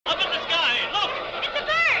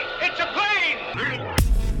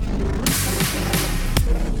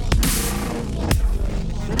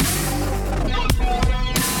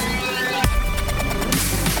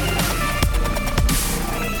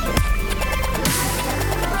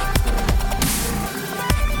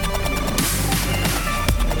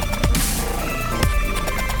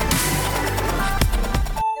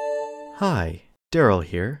Daryl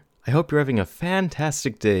here. I hope you're having a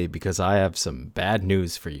fantastic day because I have some bad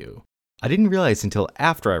news for you. I didn't realize until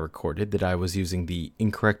after I recorded that I was using the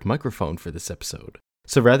incorrect microphone for this episode.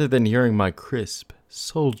 So rather than hearing my crisp,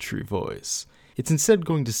 sultry voice, it's instead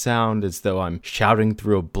going to sound as though I'm shouting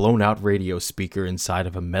through a blown-out radio speaker inside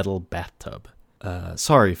of a metal bathtub.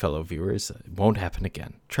 Sorry, fellow viewers. It won't happen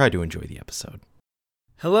again. Try to enjoy the episode.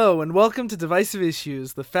 Hello, and welcome to Divisive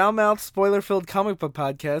Issues, the foul-mouthed, spoiler-filled comic book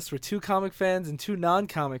podcast where two comic fans and two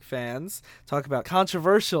non-comic fans talk about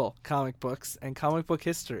controversial comic books and comic book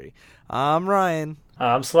history. I'm Ryan.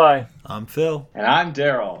 I'm Sly. I'm Phil. And I'm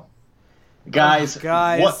Daryl. Guys,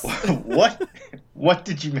 guys. What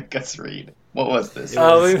did you make us read? What was this?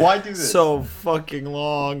 Why do this? So fucking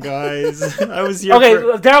long, guys. I was here. Okay,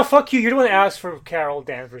 Daryl, fuck you. You're the one that asked for Carol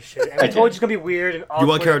Danvers shit. And I told you it's gonna be weird and awkward. You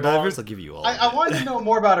want Carol and long. Danvers? I'll give you all. I wanted to know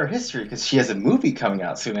more about her history because she has a movie coming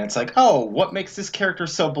out soon. And it's like, oh, what makes this character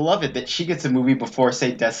so beloved that she gets a movie before,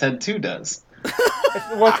 say, Death's Head 2 does?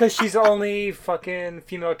 Well, because she's the only fucking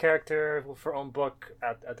female character with her own book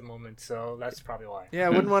at the moment, so that's probably why. Yeah, I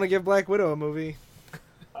wouldn't want to give Black Widow a movie.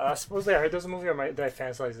 Supposedly I heard there's a movie, or did I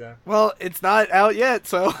fantasize that? Well, it's not out yet,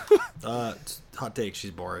 so... Hot take,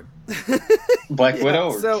 she's boring. Black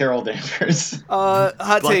Widow or Carol Danvers? Hot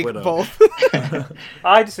Black take, Widow. both.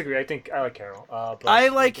 I disagree. I think I like Carol. I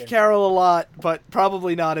like Carol a lot, but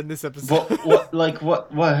probably not in this episode. What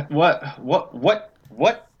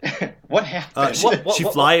happened? She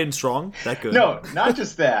flying strong? That good? No, not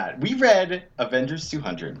just that. We read Avengers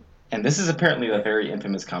 200, and this is apparently a very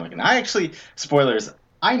infamous comic. And I actually, spoilers,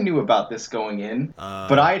 I knew about this going in,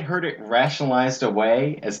 but I'd heard it rationalized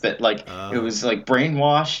away as that, like, it was, like,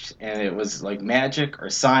 brainwashed, and it was, like, magic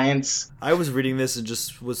or science. I was reading this and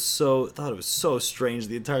just thought it was so strange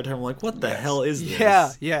the entire time. I'm like, what the hell is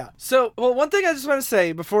this? Yeah. So, well, one thing I just want to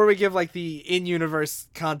say before we give, like, the in-universe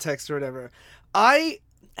context or whatever, I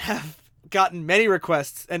have gotten many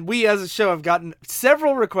requests, and we as a show have gotten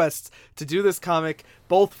several requests to do this comic,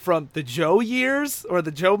 both from the Joe years or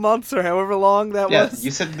the Joe months or however long that was. Yeah,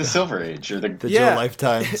 you said the Silver Age or the Joe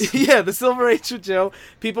lifetimes. Yeah, the Silver Age with Joe.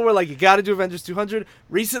 People were like, you gotta do Avengers 200.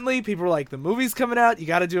 Recently, people were like, the movie's coming out, you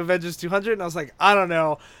gotta do Avengers 200. And I was like, I don't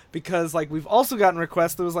know. Because, like, we've also gotten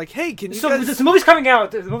requests that was like, hey, can you guys... The movie's coming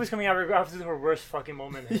out. The movie's coming out after the worst fucking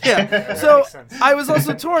moment. Yeah. So, I was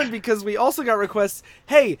also torn because we also got requests,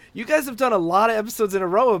 hey, you guys have done a lot of episodes in a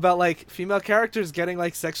row about, like, female characters getting,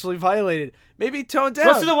 like, sexually violated. Maybe tone down.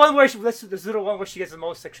 Let's do the one where she gets the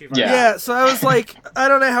most sexually violated. Yeah, so I was like, I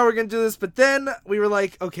don't know how we're going to do this. But then we were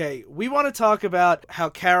like, okay, we want to talk about how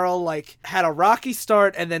Carol, like, had a rocky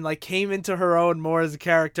start and then, like, came into her own more as a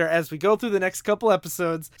character as we go through the next couple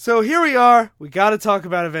episodes. So here we are. We got to talk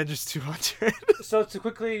about Avengers 200. So to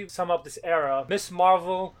quickly sum up this era, Miss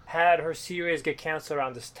Marvel had her series get canceled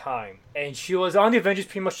around this time. And she was on the Avengers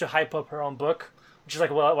pretty much to hype up her own book, which is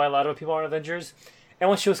like why a lot of people are on Avengers. And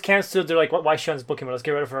when she was canceled, they're like, why is she on this book anymore? Let's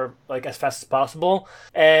get rid of her like as fast as possible.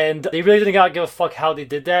 And they really didn't give a fuck how they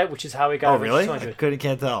did that, which is how we got Avengers really? 200.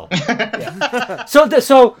 Can't tell. Yeah.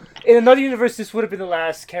 So in another universe, this would have been the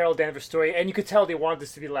last Carol Danvers story. And you could tell they wanted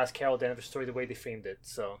this to be the last Carol Danvers story the way they framed it.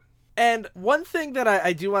 So... And one thing that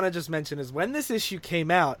I do want to just mention is when this issue came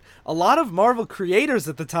out, a lot of Marvel creators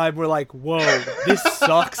at the time were like, whoa, this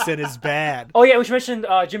sucks and is bad. Oh, yeah, we should mention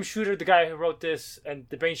Jim Shooter, the guy who wrote this, and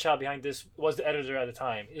the brainchild behind this, was the editor at the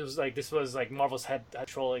time. It was like, this was like Marvel's head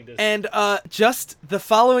trolling this. And just the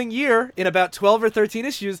following year, in about 12 or 13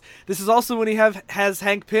 issues, this is also when he has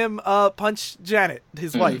Hank Pym punch Janet,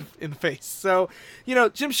 his wife, in the face. So, you know,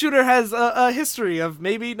 Jim Shooter has a history of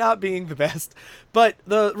maybe not being the best. But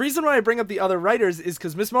the reason why I bring up the other writers is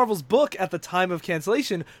because Miss Marvel's book at the time of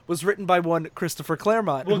cancellation was written by one Christopher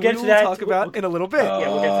Claremont, we'll who get we to will that. talk about in a little bit. Yeah,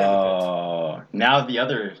 we'll get to that in a bit. Now the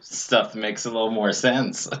other stuff makes a little more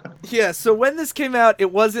sense. Yeah, so when this came out,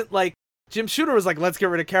 it wasn't like Jim Shooter was like, let's get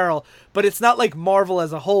rid of Carol, but it's not like Marvel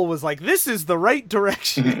as a whole was like, this is the right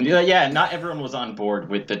direction. Yeah, not everyone was on board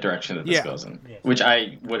with the direction that this goes in, which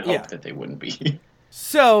I would hope that they wouldn't be.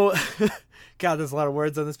 So... God, there's a lot of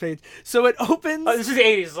words on this page. So it opens... this is the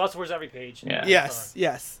 80s. There's lots of words on every page. Yeah.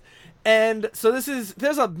 Yes. And so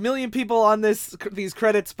there's a million people on these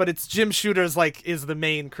credits, but it's Jim Shooter's, like, is the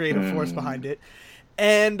main creative force behind it.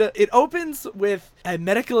 And it opens with a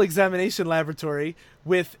medical examination laboratory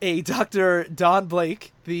with a Dr. Don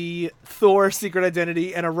Blake, the Thor secret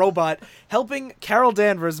identity, and a robot helping Carol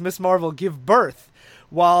Danvers, Miss Marvel, give birth.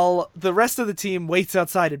 While the rest of the team waits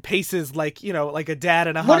outside and paces like, you know, like a dad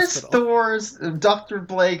in a hospital. What is Thor's, Dr.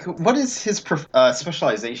 Blake, what is his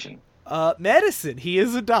specialization? Medicine. He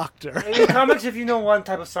is a doctor. In comics, if you know one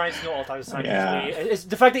type of science, you know all types of science. Yeah. Usually. It's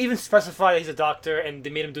the fact that even specify that he's a doctor and they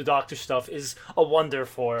made him do doctor stuff is a wonder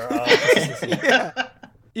for consistency.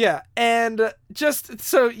 Yeah, and just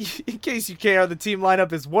so in case you care, the team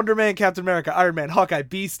lineup is Wonder Man, Captain America, Iron Man, Hawkeye,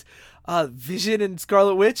 Beast, Vision and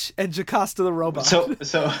Scarlet Witch, and Jocasta the Robot. So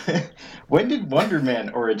when did Wonder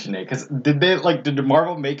Man originate? Because did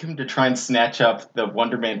Marvel make him to try and snatch up the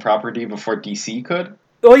Wonder Man property before DC could?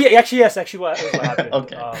 Oh yeah, yes, what happened.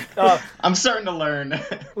 Okay. I'm starting to learn.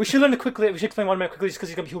 We should explain Wonder Man quickly, just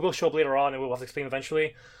because he will show up later on, and we'll have to explain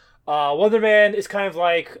eventually. Wonder Man is kind of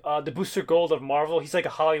like the Booster Gold of Marvel. He's like a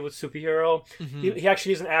Hollywood superhero. Mm-hmm. He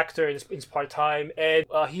actually is an actor in his part-time, and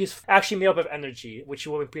he's actually made up of energy, which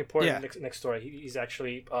will be important in the next story. He's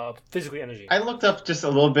actually physically energy. I looked up just a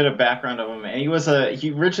little bit of background of him, and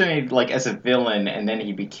he originated like as a villain, and then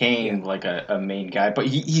he became like a main guy. But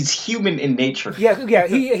he's human in nature. Yeah.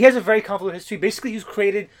 He has a very convoluted history. Basically, he was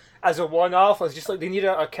created as a one-off. It's just like they need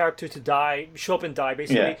a character to die, show up and die,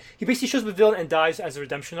 basically. Yeah. He basically shows up a villain and dies as a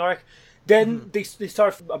redemption arc. Then they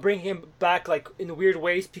start bringing him back like in weird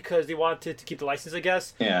ways because they wanted to keep the license, I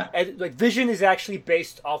guess. Yeah. And like Vision is actually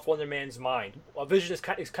based off Wonder Man's mind. Vision is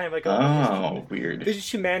kind of like weird.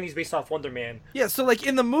 Vision's humanity is based off Wonder Man. Yeah, so like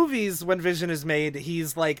in the movies when Vision is made,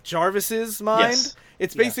 he's like Jarvis's mind. Yes.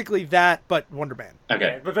 It's basically that, but Wonder Man. Okay.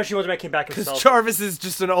 Yeah, but eventually Wonder Man came back himself. Because Jarvis is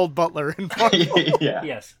just an old butler in Marvel. Yeah.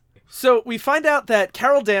 Yes. So we find out that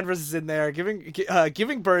Carol Danvers is in there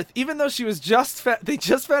giving birth, even though she was they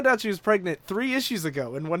just found out she was pregnant 3 issues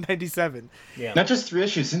ago in 197. Yeah. Not just 3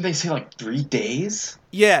 issues. Didn't they say like 3 days?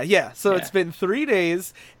 Yeah. So it's been 3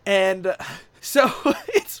 days, and so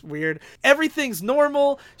it's weird. Everything's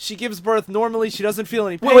normal. She gives birth normally. She doesn't feel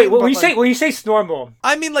any pain. Wait. When you say it's normal,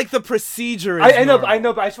 I mean like the procedure is I know,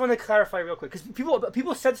 normal. but I just want to clarify real quick because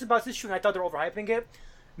people said this about this issue, and I thought they're overhyping it.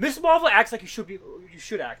 Miss Marvel acts like you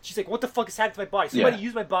should act. She's like, what the fuck is happening to my body? Somebody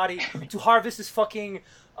used my body to harvest this fucking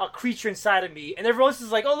creature inside of me. And everyone else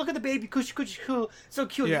is like, oh, look at the baby, coochie, so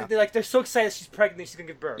cute. Yeah. They're so excited she's pregnant, she's gonna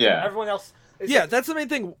give birth. Yeah. Everyone else Yeah, that's the main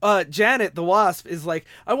thing. Janet, the Wasp, is like,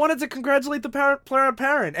 I wanted to congratulate the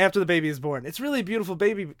parent after the baby is born. It's really a beautiful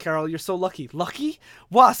baby, Carol. You're so lucky. Lucky?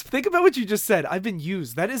 Wasp, think about what you just said. I've been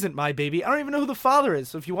used. That isn't my baby. I don't even know who the father is,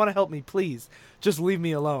 so if you want to help me, please, just leave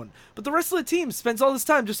me alone. But the rest of the team spends all this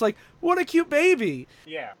time just like, what a cute baby.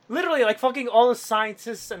 Yeah. Literally, like, fucking all the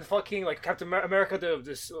scientists and fucking, like, Captain America,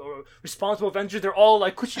 this responsible Avenger, they're all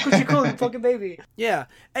like, coochie, cool, fucking baby. Yeah.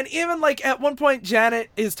 And even, like, at one point, Janet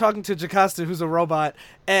is talking to Jocasta, who's a robot,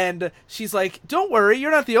 and she's like, don't worry,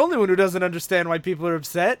 you're not the only one who doesn't understand why people are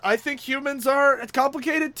upset. I think humans are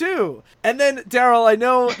complicated, too. And then, Daryl, I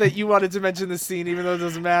know that you wanted to mention this scene, even though it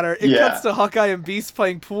doesn't matter. It cuts to Hawkeye and Beast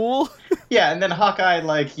playing pool. Yeah, and then Hawkeye,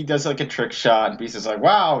 like, he does, like, a trick shot, and Beast is like,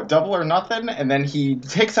 wow, double or nothing? And then he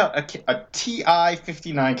takes out a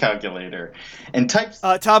TI-59 calculator and types...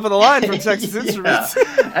 top of the line from Texas Instruments.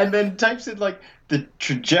 And then types in, like, the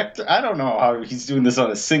trajectory... I don't know how he's doing this on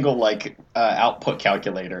a single, like, output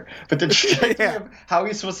calculator. But the trajectory of how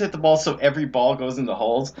he's supposed to hit the ball so every ball goes in the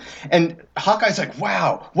holes. And Hawkeye's like,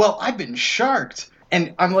 wow, well, I've been sharked.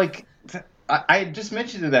 And I'm like... I just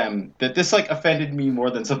mentioned to them that this, like, offended me more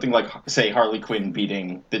than something like, say, Harley Quinn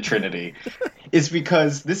beating the Trinity, is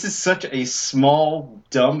because this is such a small,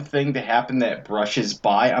 dumb thing to happen that brushes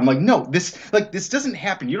by. I'm like, no, this doesn't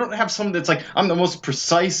happen. You don't have someone that's like, I'm the most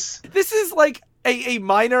precise. This is like a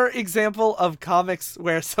minor example of comics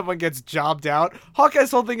where someone gets jobbed out. Hawkeye's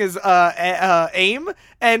whole thing is aim,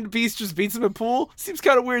 and Beast just beats him in pool. Seems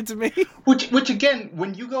kind of weird to me. Which again,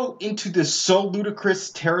 when you go into this so ludicrous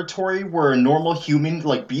territory where a normal human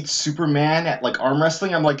like beats Superman at like arm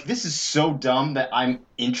wrestling, I'm like, this is so dumb that I'm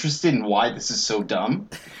interested in why this is so dumb.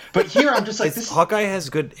 But here I'm just like, this. Hawkeye has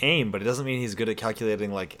good aim, but it doesn't mean he's good at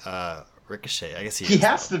calculating like Ricochet. I guess he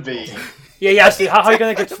has to be. Yeah. See, how are you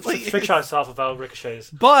gonna get trick shots off without ricochets?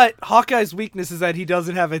 But Hawkeye's weakness is that he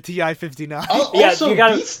doesn't have a TI-59. Also, you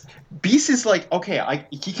gotta... Beast is like, okay,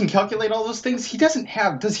 he can calculate all those things. He doesn't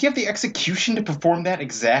have. Does he have the execution to perform that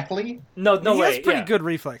exactly? No way. He has pretty good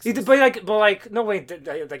reflexes. But no way,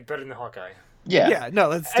 like better than Hawkeye. Yeah,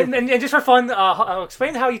 no, that's and just for fun,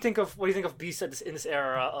 explain what you think of Beast in this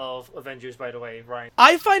era of Avengers. By the way, Ryan.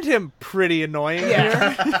 I find him pretty annoying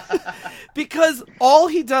here because all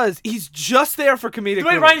he does, he's just there for comedic. The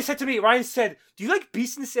way Ryan said to me, "Do you like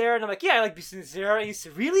Beast in this era?" And I'm like, "Yeah, I like Beast in this era." And he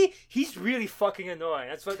said, "Really? He's really fucking annoying."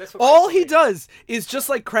 That's what. All he does is just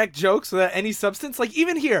like crack jokes without any substance. Like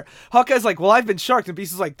even here, Hawkeye's like, "Well, I've been sharked," and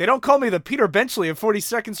Beast is like, "They don't call me the Peter Benchley of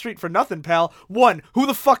 42nd Street for nothing, pal." 1, who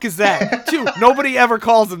the fuck is that? 2, Nobody ever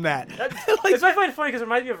calls him that. It's I find it funny because it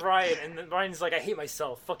reminds me of Ryan, and then Ryan's like, I hate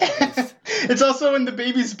myself. Fucking Beast. It's also when the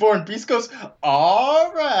baby's born, Beast goes,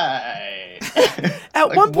 all right. At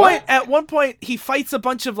Like, one point, he fights a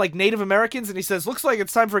bunch of like Native Americans, and he says, "Looks like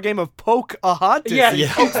it's time for a game of Pocahontas." Yeah,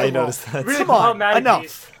 Yeah, I noticed that. Really Come on, problematic enough.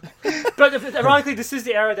 Beast. But ironically, this is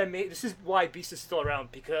the era that made. This is why Beast is still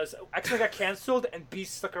around, because X-Men got canceled and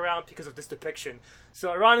Beast stuck around because of this depiction.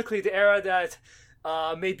 So ironically, the era that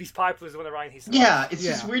made Beast popular is the one that Ryan hates. the most. Yeah, it's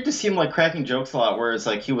just weird to see him like cracking jokes a lot, whereas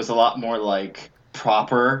like he was a lot more like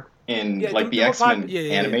proper in Yeah, like the the more X-Men yeah,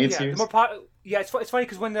 yeah, animated Yeah, series. it's funny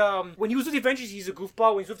because when he was with the Avengers, he's a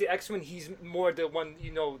goofball. When he's with the X-Men, he's more the one,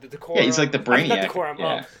 the decorum. Yeah, he's like the Not Brainiac, decorum,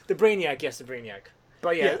 yeah. the Brainiac, yes, the Brainiac.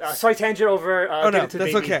 But yeah, Yeah. sorry, tangent over. Oh no, get into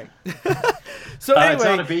that's baby. okay. So It's not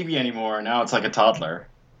anyway, a baby anymore. Now it's like a toddler.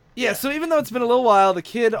 yeah. So even though it's been a little while, the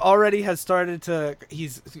kid already has started to.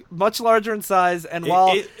 He's much larger in size, and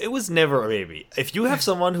while It was never a baby. If you have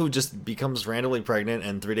someone who just becomes randomly pregnant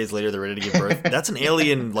and 3 days later they're ready to give birth, that's an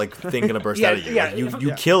alien like thing gonna burst Yeah, out of you. yeah, Like, you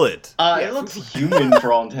yeah. kill it. It looks human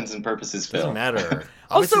for all intents and purposes, Phil. Doesn't matter.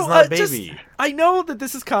 Obviously, also, it's not a just baby. I know that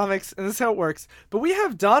this is comics and this is how it works, but we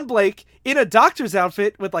have Don Blake in a doctor's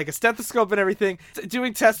outfit with like a stethoscope and everything,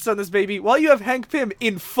 doing tests on this baby, while you have Hank Pym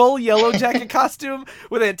in full Yellow Jacket costume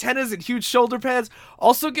with antennas and huge shoulder pads,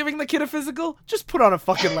 also giving the kid a physical. Just put on a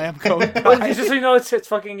fucking lab coat. But guys. just so you know, it's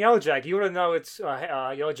fucking Yellow Jack. You wouldn't know it's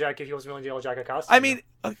Yellow Jack if he wasn't wearing the Yellow Jacket costume. I mean,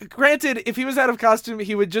 granted, if he was out of costume,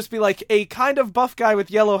 he would just be like a kind of buff guy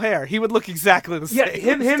with yellow hair. He would look exactly the yeah,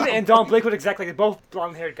 same. him Stop. and Don Blake would exactly they're both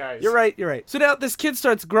blonde-haired guys. You're right. So now this kid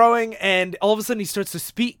starts growing, and all of a sudden he starts to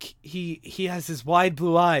speak. He has his wide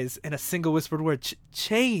blue eyes and a single whispered word: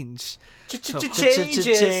 change.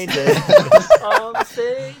 Changes.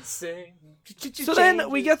 So then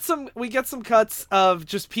we get some cuts of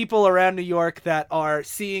just people around New York that are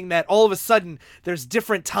seeing that all of a sudden there's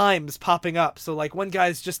different times popping up. So like one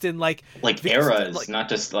guy's just in like eras, like- not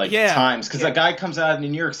just like Yeah, times. Because a guy comes out of the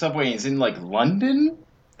New York subway and he's in like London.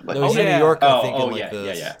 Like, No, he's in yeah. New York, I Oh, think, oh, in like yeah,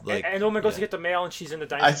 the yeah. like. And Omen goes to get the mail, and she's in the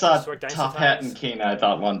dinosaur I saw store, Dinosaur Top Hat Times. and Kane. I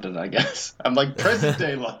thought London. I guess I'm like present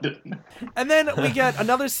day London. And then we get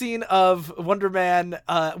another scene of Wonder Man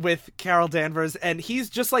with Carol Danvers, and he's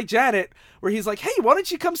just like Janet, where he's like, "Hey, why don't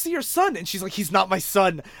you come see your son?" And she's like, "He's not my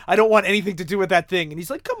son. I don't want anything to do with that thing." And he's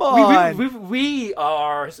like, "Come on." We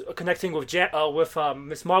are connecting with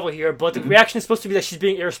Miss Marvel here, but the reaction is supposed to be that she's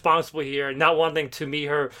being irresponsible here, not wanting to meet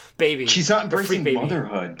her baby. She's not her freak embracing baby.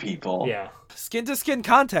 motherhood, people. Yeah. Skin to skin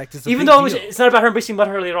contact is a Even big though deal. it's not about her embracing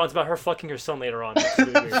her later on, it's about her fucking her son later on. It's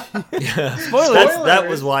really weird. That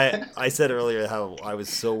was why I said earlier how I was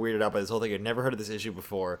so weirded out by this whole thing. I'd never heard of this issue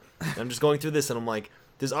before. And I'm just going through this and I'm like,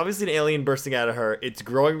 there's obviously an alien bursting out of her. It's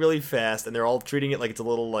growing really fast, and they're all treating it like it's a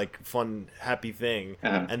little like fun, happy thing.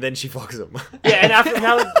 Uh-huh. And then she fucks him. Yeah, and after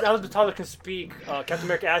now that the toddler can speak, Captain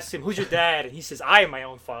America asks him, "Who's your dad?" And he says, "I am my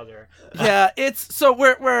own father." Yeah, it's so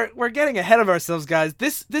we're getting ahead of ourselves, guys.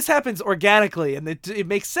 This happens organically, and it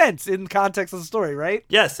makes sense in context of the story, right?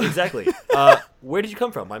 Yes, exactly. Where did you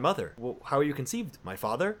come from? My mother. Well, how are you conceived? My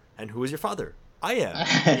father. And who is your father? I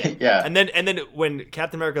am. Yeah. And then when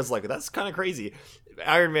Captain America's like, that's kind of crazy,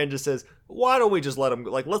 Iron Man just says, why don't we just let him,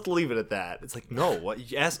 like, let's leave it at that. It's like, no, what?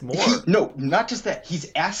 You ask more. No, not just that. He's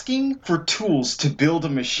asking for tools to build a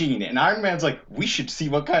machine, and Iron Man's like, we should see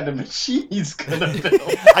what kind of machine he's gonna build.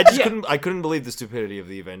 I couldn't believe the stupidity of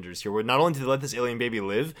the Avengers here. Where not only did they let this alien baby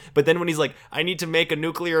live, but then when he's like, I need to make a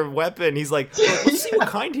nuclear weapon, he's like, let's see what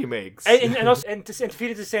kind he makes. And also and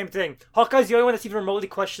defeated the same thing. Hawkeye's the only one that's even remotely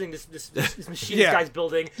questioning this machine Yeah. this guy's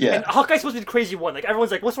building. Yeah. And Hawkeye's supposed to be the crazy one. Like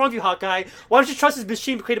everyone's like, "What's wrong with you, Hawkeye? Why don't you trust this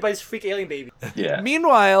machine created by this freak alien baby?" Yeah.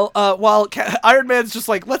 Meanwhile, while Iron Man's just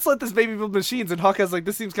like, let's let this baby build machines, and Hawkeye's like,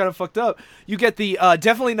 this seems kind of fucked up. You get the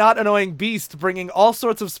definitely not annoying Beast bringing all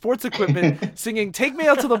sorts of sports equipment, singing, "Take me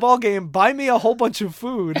out to the ball game, buy me a whole bunch of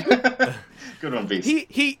food." Good one, Beast.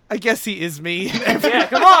 I guess he is me. Yeah,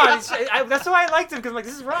 come on. That's why I liked him because I'm like,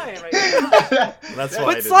 this is Ryan, right? That's why. I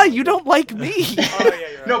But didn't Sly, like you it. don't like me. Oh yeah,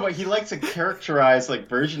 you're right. No, but he likes a characterized like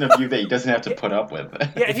version of you that he doesn't have to put up with.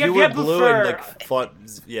 Yeah, If you you have were blue blue fur, and like fought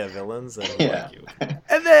villains, I would Yeah. like you.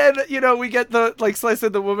 And then, we get the, like Sly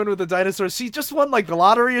said, the woman with the dinosaurs. She just won, like, the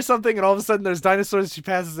lottery or something, and all of a sudden there's dinosaurs and she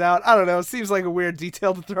passes out. I don't know. Seems like a weird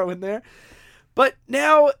detail to throw in there. But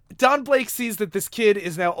now, Don Blake sees that this kid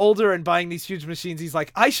is now older and buying these huge machines. He's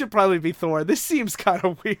like, I should probably be Thor. This seems kind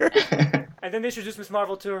of weird. and then they introduce Miss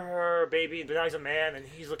Marvel to her baby, but now he's a man, and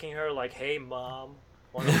he's looking at her like, "Hey, mom."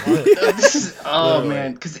 Oh Literally.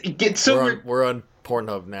 man, because it gets so we're weird. on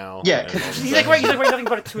Pornhub now. Yeah, and 'cause all this He's stuff. like wearing nothing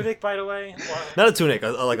but a tunic, by the way. Not a tunic,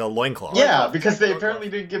 like a loincloth. Yeah, because they apparently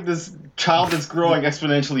didn't give this child that's growing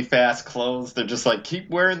exponentially fast clothes. They're just like, keep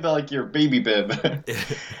wearing your baby bib.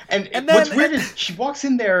 and then- what's weird is she walks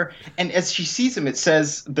in there, and as she sees him,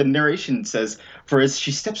 the narration says, for as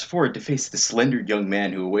she steps forward to face the slender young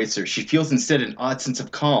man who awaits her, she feels instead an odd sense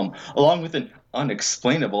of calm, along with an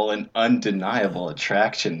unexplainable and undeniable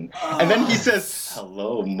attraction. And then he says,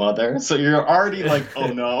 hello, mother. So you're already like, oh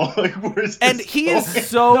no. Like, where's this And he is going?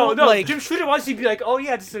 so No, like Jim Shooter wants you to be like, oh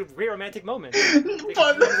yeah, this is a great romantic moment. They can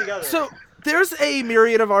But- put it together. So there's a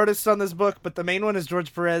myriad of artists on this book, but the main one is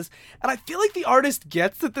George Perez, and I feel like the artist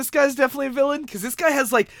gets that this guy's definitely a villain because this guy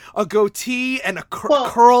has like a goatee and a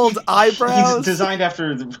curled eyebrows. He's designed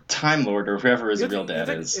after the Time Lord or whoever his He real looks dad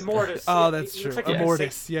like is. Immortus. Oh, that's He true. looks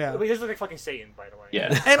Immortus, Satan. yeah. He doesn't look like fucking Satan, by the way.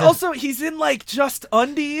 Yeah. And also, he's in like just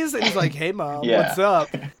undies, and he's like, "Hey, mom, Yeah. what's up?"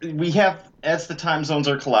 We have, as the time zones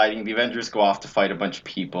are colliding, the Avengers go off to fight a bunch of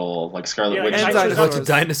people, like Scarlet Yeah, Witch. and and A bunch dinosaurs. of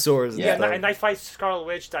dinosaurs. Yeah. Yeah, and stuff. and Night fights Scarlet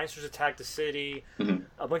Witch. Dinosaurs attack the city. Mhm.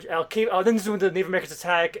 A bunch. Then this is when the Native Americans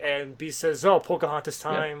attack, and Beast says, "Oh, Pocahontas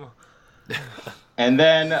time." And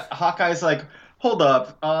then Hawkeye's like, hold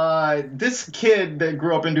up, this kid that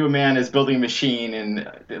grew up into a man is building a machine, and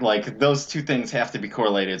like those two things have to be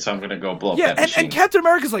correlated, so I'm gonna go blow up Yeah, that and machine. Captain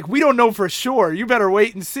America's like, "We don't know for sure. You better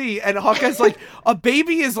wait and see." And Hawkeye's like, "A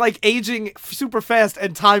baby is like aging super fast,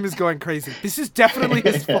 and time is going crazy. This is definitely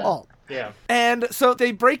his fault." Yeah. And so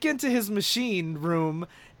they break into his machine room,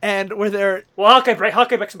 and where they're Well, Hawkeye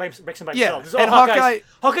breaks him by Yeah, himself. This is all and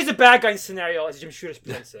Hawkeye's a bad guy in the scenario as Jim Shooter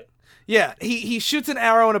presents it. yeah, he shoots an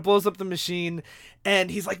arrow and it blows up the machine,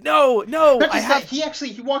 and he's like, "No, Not I just have." that,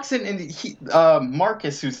 he walks in and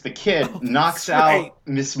Marcus, who's the kid, knocks right. out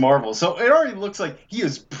Miss Marvel. So it already looks like he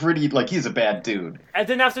is he's a bad dude. And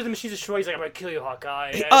then after the machine's destroyed, he's like, "I'm gonna kill you,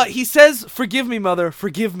 Hawkeye." And, He says, "Forgive me, mother.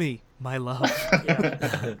 Forgive me, my love."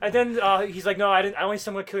 yeah. And then he's like, "No, I didn't. I only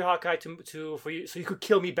someone to kill you, Hawkeye, for you, so you could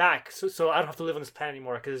kill me back, so I don't have to live on this planet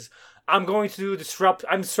anymore, because I'm going to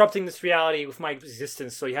I'm disrupting this reality with my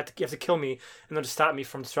existence. So you have to kill me in order to stop me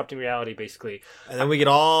from disrupting reality, basically." And then we get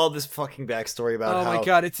all this fucking backstory about Oh how my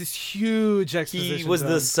god, it's this huge exposition. he was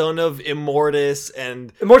dump. the son of Immortus,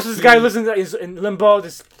 and Immortus is this guy who lives in limbo,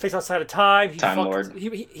 this place outside of time. He Time fucked, Lord.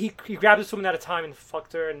 He grabbed this woman at a time and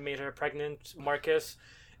fucked her and made her pregnant, Marcus.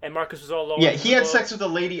 And Marcus was all alone. Yeah, in he had limbo. sex with a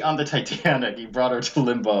lady on the Titanic. He brought her to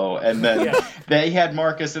limbo, and then Yeah. they had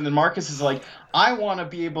Marcus, and then Marcus is like, I want to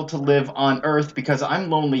be able to live on Earth because I'm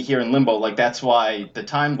lonely here in limbo. Like, that's why the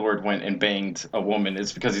Time Lord went and banged a woman,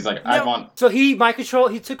 is because he's like, I No. want... So he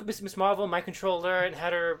took Miss Marvel, mind controlled her, and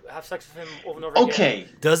had her have sex with him over and over again. Okay,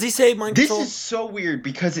 does he say mind this control? is so weird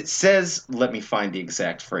because it says, let me find the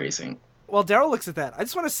exact phrasing. While Daryl looks at that, I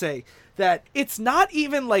just want to say that it's not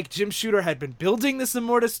even like Jim Shooter had been building this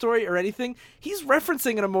Immortus story or anything. He's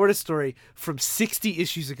referencing an Immortus story from 60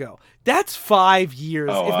 issues ago. That's 5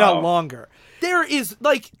 years, Oh, if wow. not longer. There is,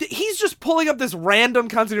 like, he's just pulling up this random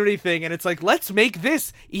continuity thing, and it's like, let's make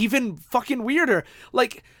this even fucking weirder.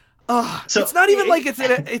 Like, So- it's not even like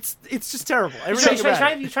it's just terrible. He's Everything about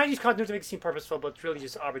it. trying to use continuity to make it seem purposeful, but it's really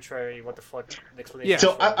just arbitrary. What the fuck? Explanation. Yeah.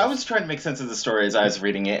 So I was trying to make sense of the story as I was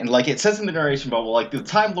reading it, and like it says in the narration bubble, like the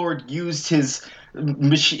Time Lord used his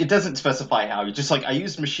machine. It doesn't specify how. He just like, I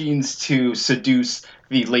used machines to seduce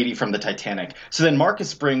the lady from the Titanic. So then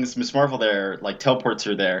Marcus brings Miss Marvel there, like teleports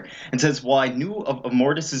her there, and says, "Well, I knew of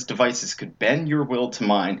Immortus's devices could bend your will to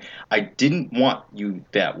mine. I didn't want you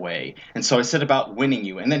that way, and so I set about winning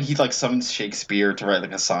you." And then he like summons Shakespeare to write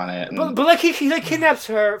like a sonnet. And, But like he like kidnaps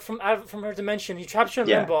her from her dimension. He traps her in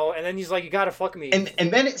Yeah. limbo, and then he's like, "You gotta fuck me."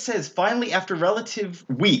 And then it says, finally, after relative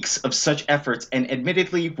weeks of such efforts, and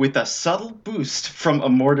admittedly with a subtle boost from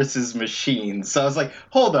Immortus's machines. So I was like,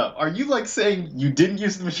 hold up, are you like saying you didn't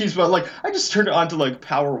use the machines, but like I just turned it on to like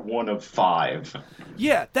power 1 of 5?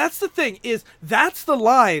 Yeah, that's the thing, that's the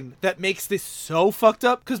line that makes this so fucked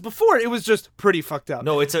up, because before it was just pretty fucked up.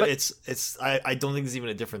 No, it's I don't think there's even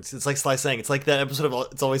a difference. It's like Sly saying, it's like that episode of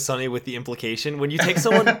It's Always Sunny with the implication. When you take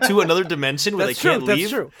someone to another dimension where That's they can't true, that's leave,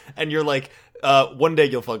 true. and you're like, one day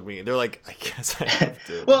you'll fuck me. And they're like, I guess I have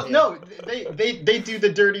to. Well, no, they do the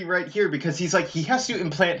dirty right here because he's like, he has to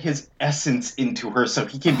implant his essence into her so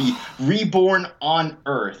he can be reborn on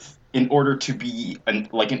Earth in order to be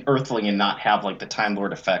like an Earthling and not have like the Time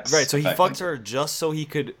Lord effects. Right, so he affecting fucked her just so he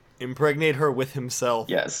could impregnate her with himself.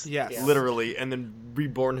 Yes. Yes. Literally, and then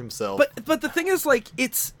reborn himself. But the thing is, like,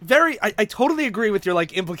 it's very... I totally agree with your,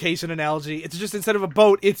 like, implication analogy. It's just instead of a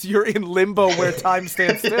boat, it's you're in limbo where time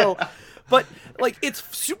stands still. But, like, it's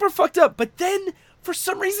super fucked up. But then for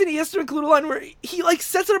some reason he has to include a line where he like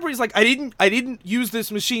sets it up where he's like, I didn't use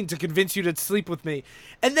this machine to convince you to sleep with me,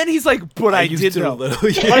 and then he's like, but I used did it though. a little.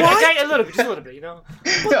 Yeah. Like, a little bit, just a little bit, you know.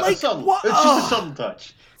 Yeah, like, subtle. what- It's just a subtle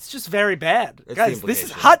touch. It's just very bad, That's the guys. This is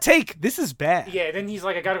implication. hot take. This is bad. Yeah, then he's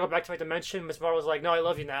like, I gotta go back to my dimension. Miss Marvel's like, no, I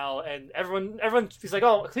love you now, and everyone, he's like,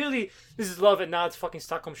 oh, clearly this is love, and now it's fucking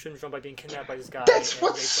Stockholm syndrome by being kidnapped by this guy. That's and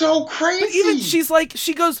what's raped so him. crazy. But even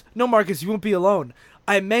she goes, no, Marcus, you won't be alone.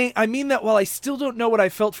 I mean that while I still don't know what I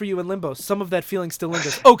felt for you in Limbo, some of that feeling still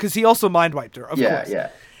lingers. Oh, because he also mind wiped her, of course. Yeah.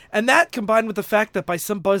 And that, combined with the fact that by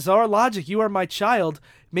some bizarre logic you are my child,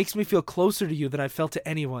 makes me feel closer to you than I've felt to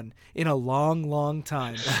anyone in a long, long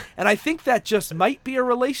time. And I think that just might be a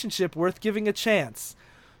relationship worth giving a chance.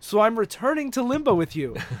 So I'm returning to Limbo with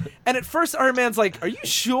you. And at first Iron Man's like, are you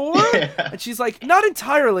sure? And she's like, not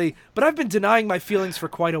entirely, but I've been denying my feelings for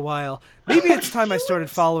quite a while. Maybe it's time I started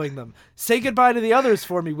following them. Say goodbye to the others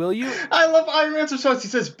for me, will you? I love Iron Man's response. He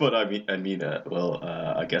says, "But I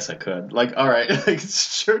guess I could." Like, all right, like,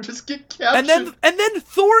 sure, just get captured. And then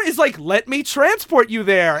Thor is like, let me transport you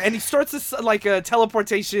there. And he starts this like a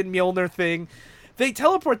teleportation Mjolnir thing. They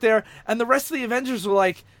teleport there, and the rest of the Avengers were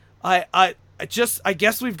like, I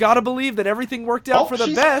guess we've got to believe that everything worked out for the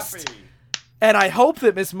she's best. happy. And I hope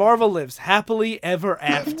that Miss Marvel lives happily ever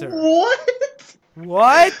after. What?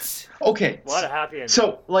 What? Okay. What a happy ending.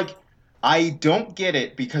 So, like, I don't get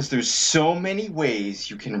it because there's so many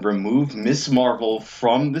ways you can remove Miss Marvel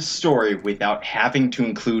from the story without having to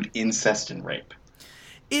include incest and rape.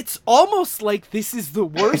 It's almost like this is the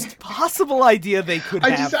worst possible idea they could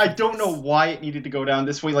have. I don't know why it needed to go down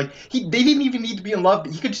this way. Like, they didn't even need to be in love.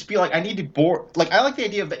 He could just be like, I need to like, I like the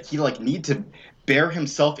idea of that he like need to bear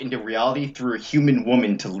himself into reality through a human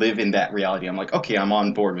woman to live in that reality. I'm like, okay, I'm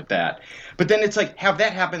on board with that. But then it's like, have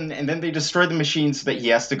that happen, and then they destroy the machine so that he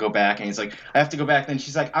has to go back, and he's like, I have to go back. Then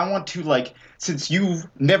she's like, I want to, like, since you've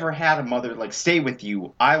never had a mother, like, stay with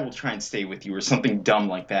you, I will try and stay with you, or something dumb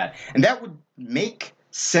like that. And that would make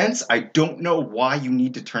sense. I don't know why you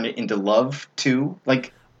need to turn it into love, too.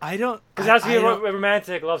 Like, I don't. Because it has to be I a don't-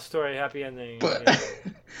 romantic love story, happy ending. but,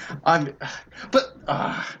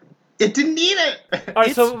 yeah. it didn't need it. All right,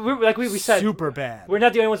 It's so like we said, super bad. we're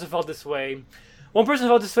not the only ones who felt this way. One person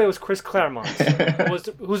who felt this way was Chris Claremont.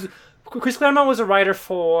 Chris Claremont was a writer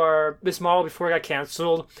for Miss Marvel before it got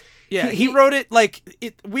canceled. Yeah, he wrote it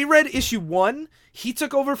we read issue 1. He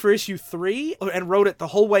took over for issue 3 and wrote it the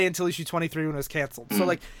whole way until issue 23 when it was canceled. So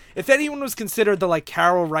like, if anyone was considered the like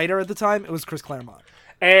Carol writer at the time, it was Chris Claremont.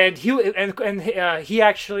 And he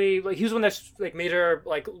actually, like, he was the one that like made her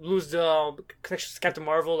like lose the connection to Captain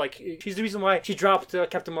Marvel. Like, she's the reason why she dropped the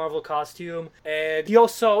Captain Marvel costume. And he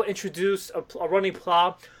also introduced a running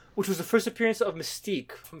plot, which was the first appearance of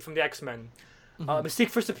Mystique from the X-Men. Mystique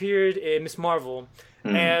first appeared in Miss Marvel.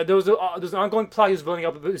 And there was an ongoing plot he was building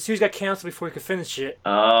up, but the series got canceled before he could finish it.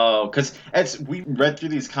 Oh, because as we read through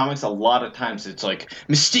these comics, a lot of times it's like,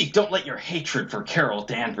 Mystique, don't let your hatred for Carol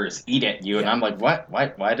Danvers eat at you. And I'm like, what?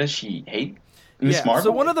 Why does she hate Miss Marvel?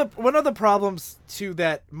 So one of the problems too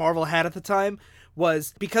that Marvel had at the time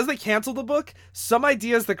was because they canceled the book, some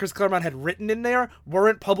ideas that Chris Claremont had written in there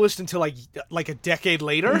weren't published until like a decade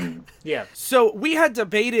later. Yeah. So we had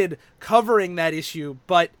debated covering that issue,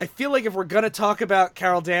 but I feel like if we're going to talk about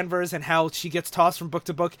Carol Danvers and how she gets tossed from book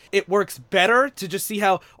to book, it works better to just see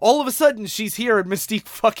how all of a sudden she's here and Mystique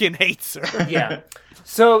fucking hates her. Yeah.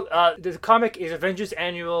 So the comic is Avengers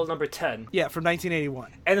Annual number 10. Yeah, from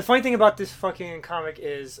 1981. And the funny thing about this fucking comic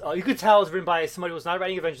is you could tell it was written by somebody who was not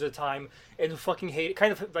writing Avengers at the time and who fucking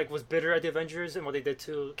kind of like was bitter at the Avengers and what they did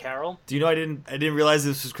to Carol. Do you know I didn't realize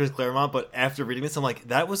this was Chris Claremont, but after reading this, I'm like,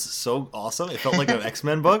 that was so awesome. It felt like an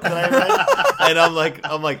X-Men book that I read, and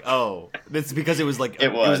I'm like, oh, it's because it was like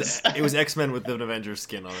It was X-Men with an Avengers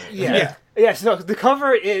skin on it. Yeah, so the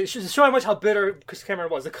cover is showing how much how bitter Chris Cameron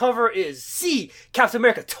was. The cover is, see, Captain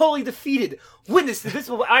America totally defeated. Witness the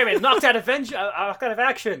Invincible Iron Man knocked out of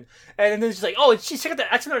action. And then it's just like, oh, she's check out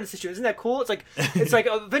the X-Men on this issue. Isn't that cool? It's like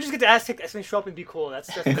Avengers get to ask X-Men show up and be cool. That's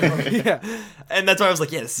the cover. Yeah. And that's why I was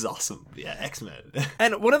like, yeah, this is awesome. Yeah, X-Men.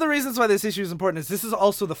 And one of the reasons why this issue is important is this is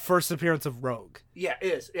also the first appearance of Rogue. Yeah,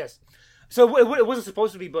 it is, yes. So it wasn't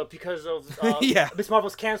supposed to be, but because of Yeah. Miss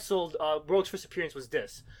Marvel's canceled, Rogue's first appearance was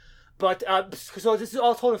this. But, so this is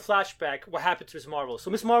all told in flashback, what happened to Miss Marvel. So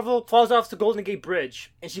Miss Marvel falls off the Golden Gate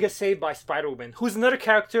Bridge, and she gets saved by Spider-Woman, who's another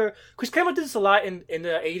character. Chris Claremont did this a lot in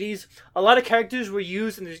the 80s. A lot of characters were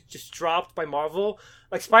used and just dropped by Marvel.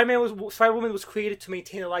 Like, Spider-Woman was created to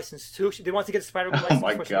maintain a license, too. They wanted to get the Spider-Woman license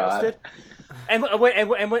my before someone else God.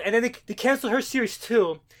 did. And then they canceled her series,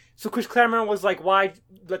 too. So Chris Claremont was like, why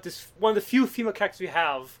let this one of the few female characters we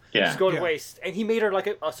have just go to Yeah. waste? And he made her like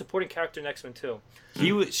a supporting character in X-Men too.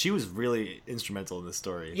 She was really instrumental in this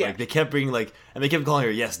story. Yeah. Like they kept bringing and they kept calling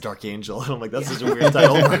her Dark Angel, and I'm like, that's such a weird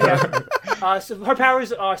title for her. So her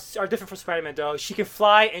powers are different from Spider-Man though. She can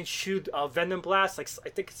fly and shoot venom blasts. Like I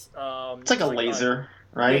think it's like a laser,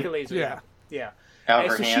 right? Like a laser. Yeah. Yeah. Out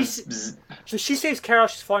And her so hands. So she saves Carol.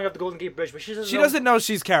 She's falling off the Golden Gate Bridge, but she Doesn't know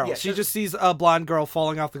she's Carol. Yeah, she just sees a blonde girl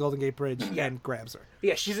falling off the Golden Gate Bridge and grabs her.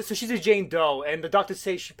 Yeah, she's a Jane Doe, and the doctors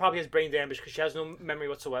say she probably has brain damage because she has no memory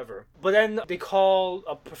whatsoever. But then they call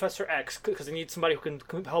Professor X because they need somebody who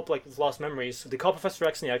can help like with lost memories. So they call Professor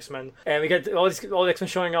X and the X-Men, and we get all the X-Men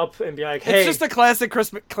showing up and be like, "Hey!" It's just a classic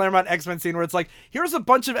Chris Claremont X-Men scene where it's like, here's a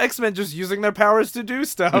bunch of X-Men just using their powers to do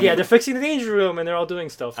stuff. Yeah, they're fixing the danger room and they're all doing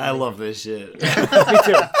stuff. I love this shit. Me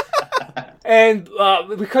too. And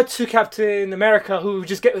we cut to Captain America, who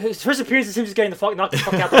just his first appearance is him just getting knocked the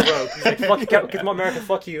fuck out of the Rogue. He's like, "Fuck Captain America,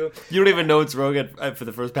 fuck you." You don't even know it's Rogue for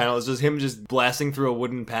the first panel. It's just him just blasting through a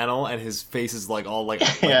wooden panel, and his face is like all like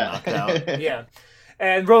knocked out. Yeah.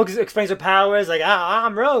 And Rogue explains her powers, like,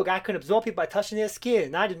 I'm Rogue. I can absorb people by touching their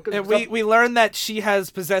skin. I didn't. And we learn that she has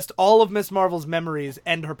possessed all of Miss Marvel's memories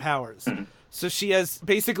and her powers. So she has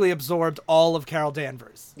basically absorbed all of Carol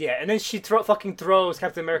Danvers. Yeah, and then she fucking throws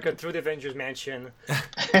Captain America through the Avengers mansion.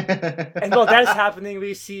 And while that is happening,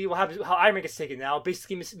 we see what happens, how Iron Man gets taken now.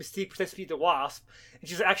 Basically, Mystique pretends to be the Wasp. And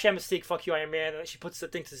she's like, actually, I'm Mystique, fuck you, Iron Man. And she puts the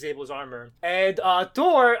thing to disable his armor. And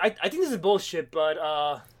Thor, I think this is bullshit, but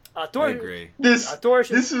Thor... I agree. Thor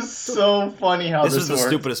This was so funny how This this was the worked.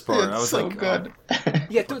 stupidest part. It's I was so like, good.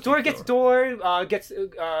 Yeah, Thor gets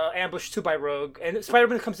ambushed too by Rogue, and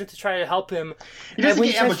Spider-Man comes in to try to help him. He doesn't And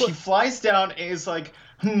when get ambushed. He flies down and is like,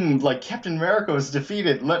 like Captain America was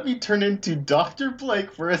defeated. Let me turn into Dr.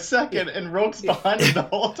 Blake for a second. And Rogue's behind him the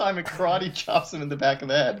whole time and karate chops him in the back of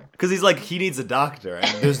the head. Because he's like, he needs a doctor,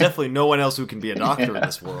 and there's definitely no one else who can be a doctor in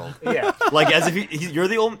this world. Yeah. Like as if you're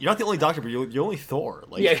not the only doctor, but you're only Thor.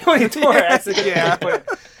 Like, Yeah, only Thor. That's a good way to put it.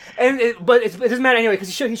 And it doesn't matter anyway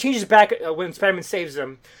because he changes back when Spider-Man saves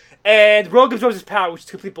him, and Rogue absorbs his power, which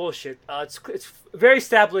is complete bullshit. It's very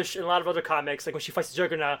established in a lot of other comics, like when she fights the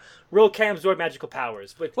Juggernaut, Rogue can absorb magical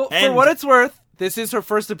powers. But Well, for what it's worth, this is her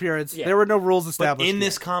first appearance. Yeah. There were no rules But established. in yet.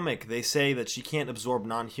 this comic, they say that she can't absorb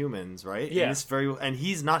non-humans, right? Yeah. And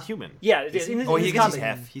he's not human. yeah, He's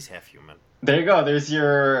half human. There you go. There's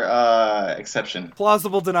your exception.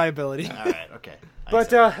 Plausible deniability. All right, okay. But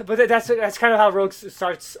that's kind of how Rogue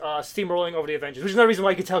starts steamrolling over the Avengers, which is another reason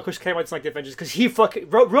why you can tell Chris Claremont doesn't like the Avengers, because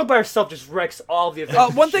Rogue by herself just wrecks all of the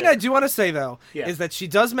Avengers. One thing I do want to say, though, Yeah. is that she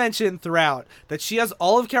does mention throughout that she has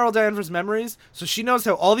all of Carol Danvers' memories, so she knows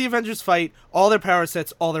how all the Avengers fight, all their power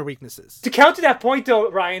sets, all their weaknesses. To counter that point, though,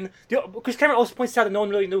 Ryan, Chris Claremont also points out that no one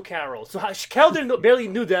really knew Carol. So Carol barely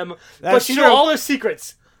knew them, but That's she true. knew all their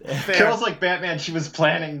secrets. Carol's like Batman. She was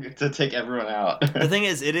planning to take everyone out. The thing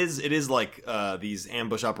is, it is like these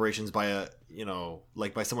ambush operations by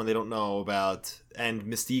by someone they don't know about, and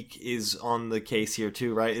Mystique is on the case here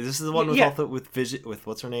too, right? This is the one with Yeah. with Vision, with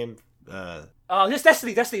what's her name? This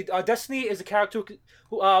Destiny. Destiny is a character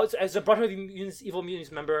who as a Brotherhood of Evil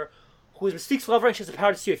Mutants member, who is Mystique's lover, and she has the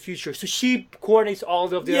power to see a future. So she coordinates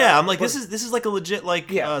all of the. Yeah, I'm like, this is like a legit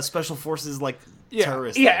special forces Yeah.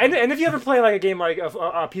 terrorist. Yeah, thing. and if you ever play like a game like a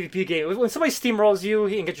PvP game, when somebody steamrolls you,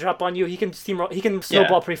 he can get drop on you. He can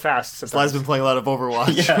snowball pretty fast. Sly's Sometimes. been playing a lot of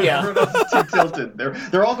Overwatch. Yeah. Everyone's too tilted.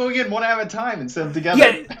 They're all going in one at a time instead of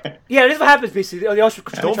together. Yeah, this is what happens basically. They also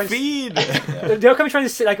Don't feed. They're coming trying to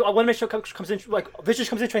say, like, one mission comes in, like Vision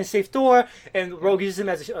comes in trying to save Thor, and Rogue uses him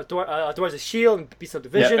as Thor as a shield and beats up the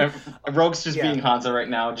Vision. Yeah, Rogue's just being Hanzo right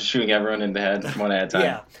now, just shooting everyone in the head one at a time.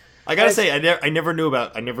 Yeah. I gotta say, I never knew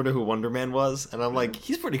who Wonder Man was, and I'm like,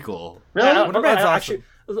 he's pretty cool. Really? Wonder Man's actually,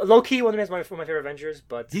 low key, Wonder Man's one of my favorite Avengers,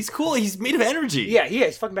 but He's cool. He's made of energy. yeah, he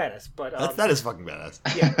is fucking badass. But that is fucking badass.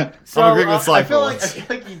 yeah. So I'm agreeing with Sly I for feel once.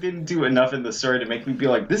 like he didn't do enough in the story to make me be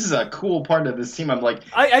like, this is a cool part of this team. I'm like,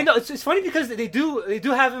 I know it's funny because they do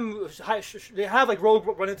have him. They have like Rogue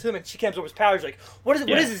run into him and she can't absorb his powers. Like, what is it?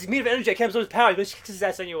 What Yeah. is this? He's made of energy. I can't absorb his powers, but she kicks his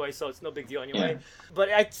ass anyway, so it's no big deal anyway. Yeah. But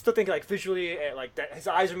I still think like visually, like that his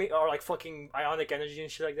eyes are like fucking ionic energy and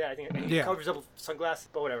shit like that. I think he Yeah. covers up with sunglasses,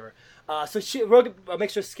 but whatever. So Rogue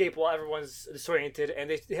makes escape while everyone's disoriented, and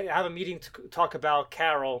they have a meeting to talk about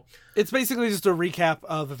Carol. It's basically just a recap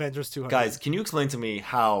of Avengers 200. Guys, can you explain to me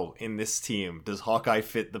how in this team does Hawkeye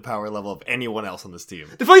fit the power level of anyone else on this team?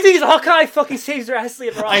 The funny thing is, Hawkeye fucking saves her ass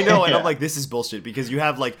later on. I know, and Yeah. I'm like, this is bullshit, because you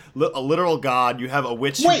have, like, a literal god, you have a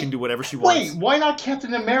witch who can do whatever she wants. Wait, why not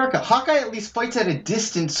Captain America? Hawkeye at least fights at a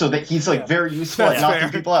distance so that he's, like, very useful That's at knocking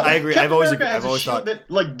fair. people out. I agree. Captain I've always America agreed. has I've always a shield thought- that,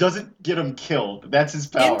 like, doesn't get him killed. That's his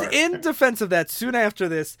power. In defense of that, soon after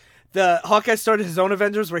this, the Hawkeye started his own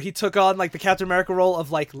Avengers where he took on like the Captain America role of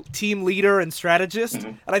like team leader and strategist,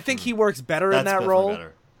 and I think he works better in That's that definitely role.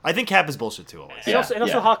 better. I think Cap is bullshit too, always. And also,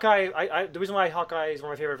 Yeah. Hawkeye. The reason why Hawkeye is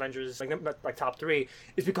one of my favorite Avengers, like top 3,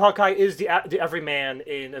 is because Hawkeye is the everyman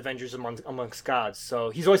in Avengers amongst gods. So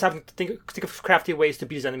he's always having to think of crafty ways to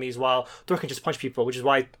beat his enemies, while Thor can just punch people, which is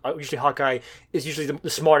why usually Hawkeye is usually the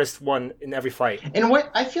smartest one in every fight. And what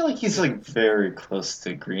I feel like he's like very close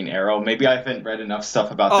to Green Arrow. Maybe I haven't read enough stuff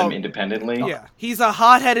about them independently. Yeah, he's a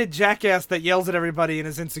hot-headed jackass that yells at everybody and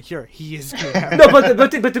is insecure. He is Green Arrow. No, but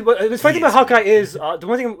the funny thing about Hawkeye is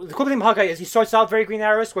the cool thing about Hawkeye is he starts out very Green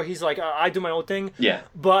Arrow-esque, where he's like, I do my own thing. Yeah.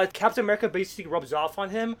 But Captain America basically rubs off on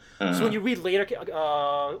him. So when you read later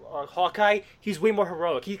Hawkeye, he's way more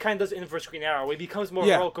heroic. He kind of does inverse Green Arrow, where he becomes more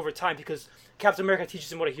heroic over time because Captain America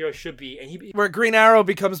teaches him what a hero should be, and Where Green Arrow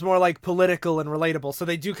becomes more like political and relatable, so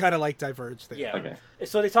they do kind of like diverge there. yeah. Okay. And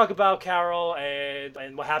so they talk about Carol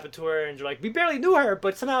and what happened to her, and they're like, we barely knew her,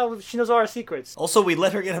 but somehow she knows all our secrets. Also, we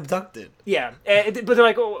let her get abducted. Yeah, but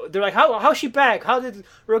they're like, how's she back? How did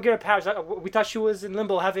Rogue get her powers? We thought she was in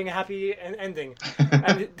limbo, having a happy ending,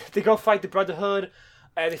 and they go fight the Brotherhood.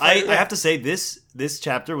 And they fight, I have to say, this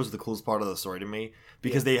chapter was the coolest part of the story to me,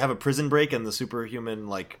 because they have a prison break in the superhuman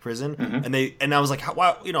like prison, and I was like,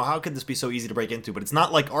 how could this be so easy to break into? But it's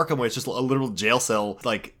not like Arkham, where it's just a literal jail cell.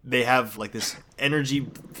 Like they have like this energy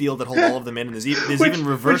field that holds all of them in, and there's even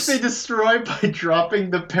reverse. Which they destroy by dropping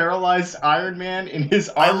the paralyzed Iron Man in his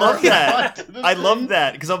armor. I love that. onto the I thing. love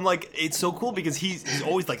that because I'm like, it's so cool because he's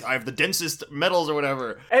always like, I have the densest metals or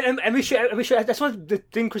whatever. And we should. That's one the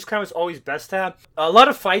thing Chris Claremont is always best at. A lot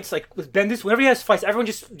of fights, like with Bendis, whenever he has fights, everyone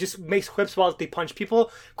just makes quips while they punch people.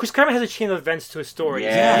 Chris Claremont has a chain of events to his story.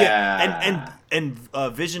 Yeah. And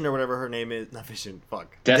Vision or whatever her name is, not Vision,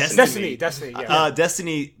 fuck. Destiny. Destiny. Yeah.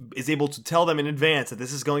 Destiny is able to tell them in advance that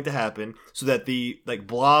this is going to happen, so that the like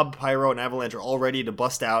Blob, Pyro, and Avalanche are all ready to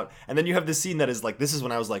bust out. And then you have this scene that is like, this is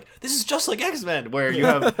when I was like, this is just like X-Men, where you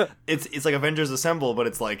have it's like Avengers Assemble, but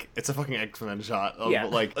it's like it's a fucking X-Men shot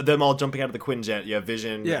of like them all jumping out of the Quinjet. You have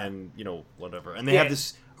Vision and whatever, and they have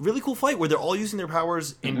this really cool fight where they're all using their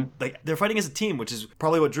powers in like they're fighting as a team, which is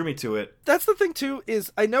probably what drew me to it. That's the thing too,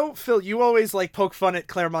 is I know, Phil, you always like poke fun at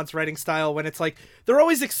Claremont's writing style when it's like they're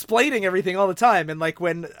always explaining everything all the time, and like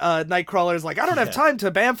when Nightcrawler is like, I don't have time to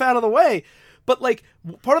bamf out of the way. But like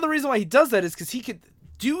part of the reason why he does that is because he could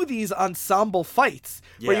do these ensemble fights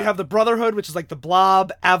where you have the Brotherhood, which is like the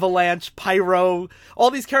Blob, Avalanche, Pyro,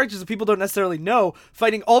 all these characters that people don't necessarily know,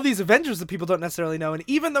 fighting all these Avengers that people don't necessarily know. And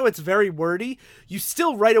even though it's very wordy, you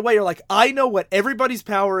still right away are like, I know what everybody's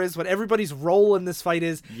power is, what everybody's role in this fight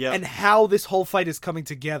is, and how this whole fight is coming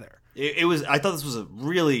together. It was. I thought this was a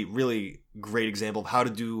really, really great example of how to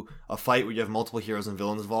do a fight where you have multiple heroes and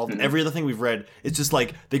villains involved. And every other thing we've read, it's just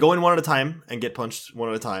like they go in one at a time and get punched one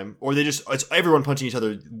at a time, or it's everyone punching each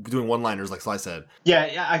other, doing one-liners, like Sly said.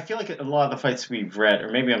 Yeah, I feel like a lot of the fights we've read, or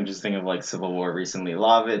maybe I'm just thinking of like Civil War recently, a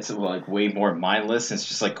lot of it's like way more mindless, and it's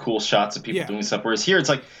just like cool shots of people doing stuff. Whereas here, it's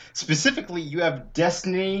like specifically you have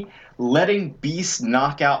Destiny letting Beast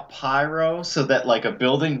knock out Pyro so that like a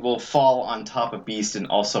building will fall on top of Beast and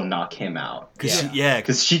also knock him out.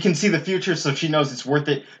 Because she can see the future, so she knows it's worth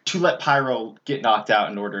it to let Pyro get knocked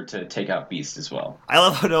out in order to take out Beast as well. I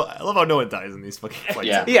love how no one dies in these fucking fights.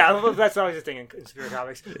 That's always the thing in Spirit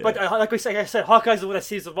Comics. But like I said, Hawkeye's the one that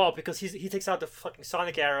sees them all because he takes out the fucking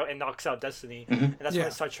Sonic Arrow and knocks out Destiny, and that's when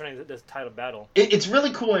it starts turning the tide of battle. It's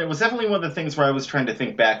really cool, and it was definitely one of the things where I was trying to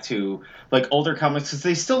think back to like older comics, because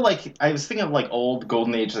they still like, I was thinking of like old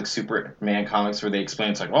Golden Age like Superman comics where they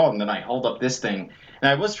explain it's like, oh, and then I hold up this thing, and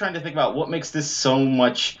I was trying to think about what makes this so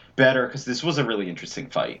much better, because this was a really interesting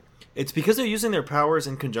fight. It's because they're using their powers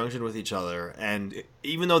in conjunction with each other, and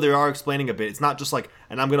even though they are explaining a bit, it's not just like,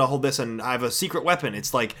 and I'm going to hold this and I have a secret weapon.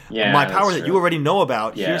 It's like, my power that you already know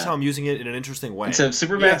about, here's how I'm using it in an interesting way. And so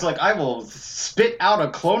Superman's like, I will spit out a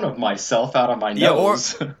clone of myself out of my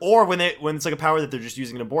nose. Or when it's like a power that they're just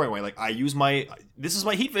using in a boring way, like, this is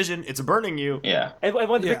my heat vision, it's burning you. Yeah. And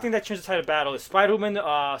one big thing that changes the tide of battle is Spider-Man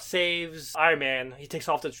saves Iron Man. He takes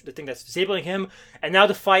off the thing that's disabling him, and now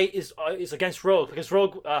the fight is against Rogue, because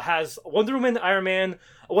Rogue has has Wonder Man, Iron Man,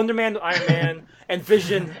 and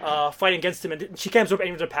Vision fighting against him, and she can't absorb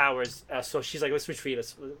any of their powers. So she's like, let's retreat.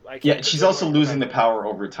 She's also losing the power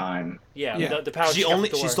over time. Yeah. The power. She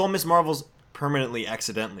stole Miss Marvel's permanently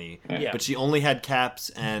accidentally. Yeah. But she only had Cap's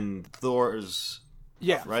and Thor's.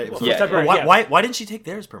 Yeah. Right. Well, So why didn't she take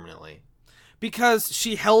theirs permanently? Because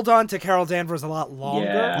she held on to Carol Danvers a lot longer.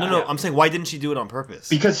 Yeah. No. I'm saying why didn't she do it on purpose?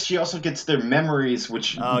 Because she also gets their memories,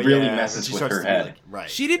 which really messes she with starts her to be head. like, right.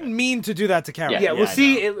 She didn't mean to do that to Carol. Yeah, we'll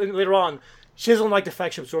see it later on. She doesn't like the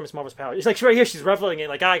fact she absorbed Miss Marvel's power. It's like right here, she's reveling in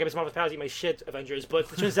like, I get Miss Marvel's powers, eat my shit, Avengers.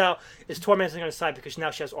 But it turns out it's tormenting on her side because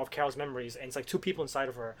now she has all of Carol's memories, and it's like 2 people inside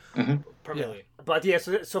of her permanently. But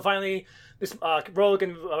so finally, this Rogue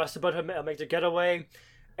and the rest of the Brotherhood make their getaway.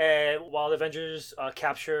 And while the Avengers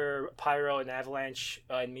capture Pyro and Avalanche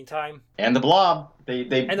in the meantime. And the Blob. They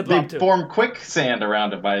too. form quicksand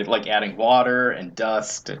around it by like adding water and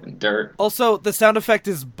dust and dirt. Also, the sound effect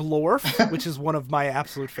is Blorf, which is one of my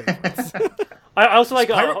absolute favorites. I also like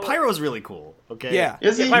Pyro's really cool. Okay. Yeah.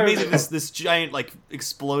 Is he? He made this giant like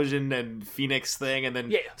explosion and phoenix thing, and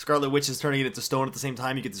then Scarlet Witch is turning it into stone at the same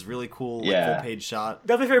time. You get this really cool full page shot.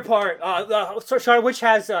 That's my favorite part. Scarlet Witch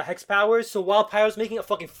has hex powers, so while Pyro's making a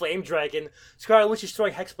fucking flame dragon, Scarlet Witch is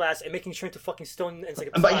throwing hex blasts and making sure into fucking stone. And it's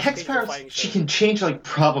like by hex powers, she can change like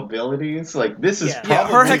probabilities. Like this is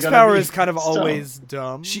probably her hex power is kind of stone. always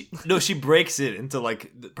dumb. She breaks it into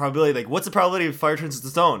like the probability. Like what's the probability of fire turns into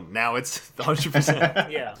stone? Now it's 100%.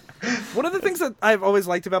 Yeah. One of the things that I've always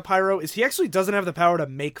liked about Pyro is he actually doesn't have the power to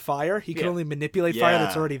make fire. He can only manipulate fire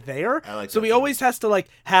that's already there. So he always has to like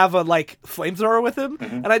have a like flamethrower with him.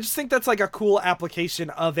 And I just think that's like a cool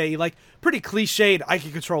application of a like pretty cliched I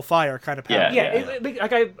can control fire kind of power.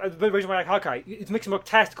 The reason why I like Hawkeye, it makes it more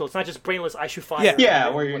tactical. It's not just brainless. I shoot fire.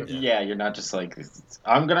 You're not just like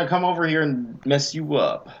I'm gonna come over here and mess you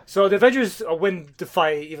up. So the Avengers win the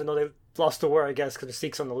fight, even though they lost the war, I guess, because the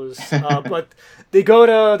Seek's on the loose. But they go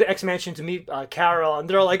to the X-Mansion to meet Carol, and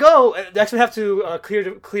they're like, "Oh, the X-Men have to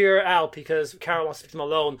clear out because Carol wants to keep them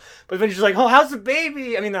alone." But Avengers are like, "Oh, how's the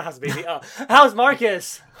baby? I mean, not how's the baby. How's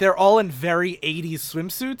Marcus?" They're all in very 80s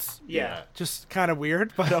swimsuits. Yeah. Just kind of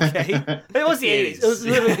weird, but okay. It was the 80s. It was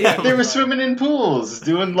literally They were swimming in pools,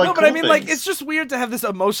 doing like. No, but cool I mean, things. like, it's just weird to have this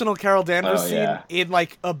emotional Carol Danvers scene in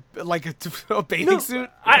like a bathing suit.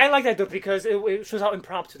 I like that though because it shows how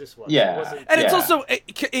impromptu this was. Yeah. And it's also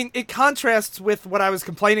it contrasts with what I was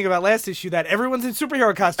complaining about last issue, that everyone's in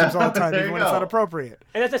superhero costumes all the time, even when it's not appropriate.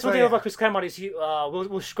 And that's one thing about Chris Claremont is he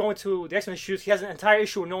we'll go into the X-Men shoots. He has an entire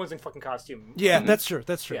issue where no one's in fucking costume. Yeah, that's true.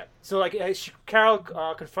 That's true. Yeah. So like Carol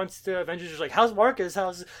confronts the Avengers. She's like, "How's Marcus?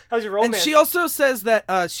 How's your romance?" And she also says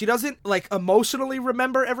that she doesn't like emotionally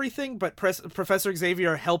remember everything, but Professor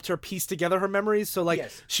Xavier helped her piece together her memories. So like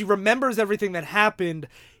she remembers everything that happened,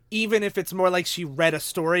 even if it's more like she read a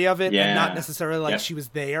story of it and not necessarily like she was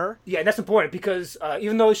there. Yeah, and that's important because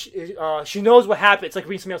even though she knows what happened, it's like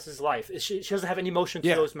reading somebody else's life. She doesn't have any emotion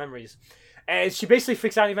to those memories. And she basically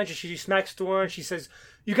freaks out in the Avengers. She smacks Thor and she says,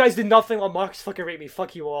 "You guys did nothing while Marcus fucking raped me.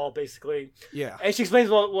 Fuck you all," basically. Yeah. And she explains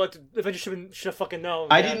what the Avengers should have fucking known.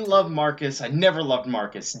 I didn't love Marcus. I never loved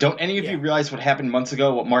Marcus. Don't any of you realize what happened months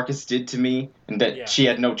ago, what Marcus did to me? And that she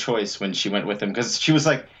had no choice when she went with him. Because she was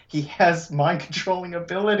like, he has mind-controlling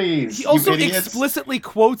abilities. He also explicitly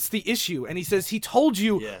quotes the issue, and he says, he told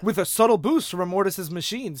you with a subtle boost from Immortus'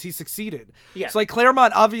 machines, he succeeded. Yeah. So, like,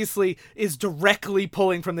 Claremont obviously is directly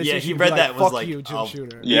pulling from this issue. Yeah, he read that and was fuck like, you, Jim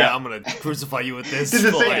Shooter. Yeah, I'm going to crucify you with this. This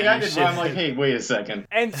is the same thing I did, where I'm like, hey, wait a second.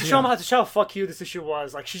 And to show him how fuck you this issue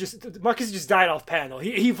was, like, Marcus just died off panel.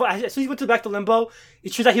 He went back to Limbo.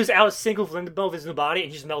 It turns out he was out of sync with Limbo of his new body, and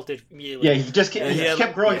he just melted immediately. Yeah, he just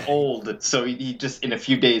kept growing old, so he just, in a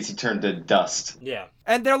few days, he turned to dust. Yeah.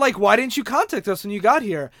 And they're like, "Why didn't you contact us when you got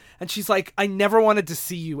here?" And she's like, "I never wanted to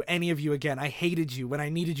see you, any of you again. I hated you. When I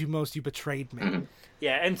needed you most, you betrayed me." Mm-hmm.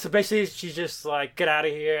 Yeah, and so basically she's just like, "Get out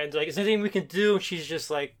of here." And like, "Is there anything we can do?" And she's just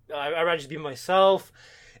like, "I'd rather just be myself."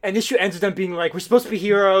 And this issue ends with them being like, "We're supposed to be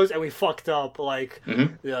heroes, and we fucked up. Like,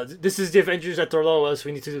 this is the Avengers at their lowest.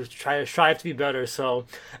 We need to strive to be better." So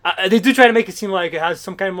they do try to make it seem like it has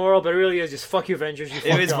some kind of moral, but it really is just fuck you, Avengers. You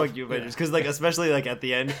fucked up. Fuck you, Avengers. Because like, especially like at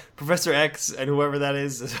the end, Professor X and whoever that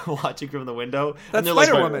is watching from the window. That's and they're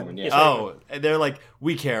Spider-Woman. Like, oh, and they're like,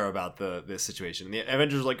 "We care about this situation." And the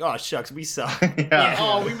Avengers are like, "Oh shucks, we suck."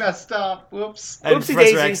 Oh, we messed up. Whoops. And Oopsie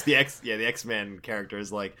Professor daisy. X, the X-Man character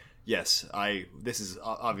is like, "Yes, this is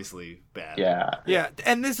obviously bad." Yeah,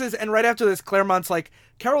 and right after this, Claremont's like,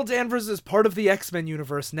 "Carol Danvers is part of the X-Men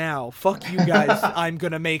universe now. Fuck you guys. I'm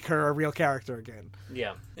gonna make her a real character again."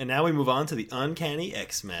 Yeah. And now we move on to the Uncanny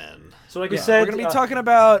X-Men. So like we said, we're gonna be talking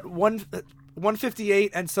about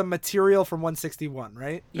 158 and some material from 161,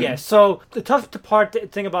 right? Yeah, so the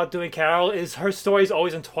thing about doing Carol is her story is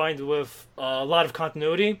always entwined with a lot of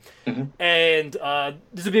continuity. And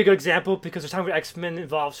this would be a good example because the time with X-Men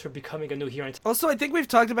involves her becoming a new hero. Also, I think we've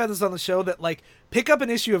talked about this on the show that, like, pick up an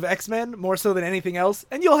issue of X-Men more so than anything else,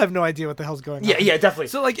 and you'll have no idea what the hell's going on. Yeah, definitely.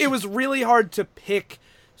 So, like, it was really hard to pick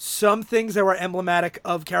some things that were emblematic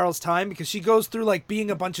of Carol's time because she goes through, like, being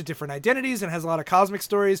a bunch of different identities and has a lot of cosmic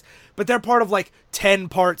stories, but they're part of, like,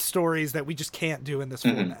 10-part stories that we just can't do in this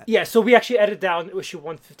format. Yeah, so we actually edited down issue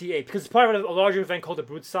 158 because it's part of a larger event called the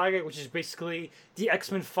Brood Saga, which is basically the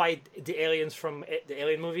X-Men fight the aliens from the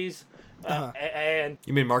Alien movies. And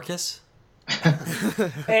You mean Marcus?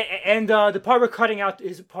 and the part we're cutting out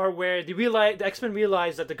is the part where the X-Men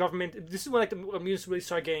realize that the government, this is when, like, the mutants really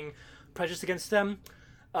start getting prejudiced against them.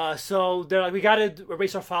 So they're like, we gotta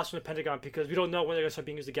erase our files from the Pentagon because we don't know when they're gonna start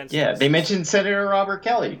being used against us. Yeah, they mentioned Senator Robert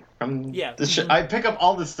Kelly from the show. I pick up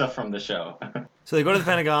all this stuff from the show. So they go to the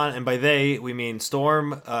Pentagon, and by they, we mean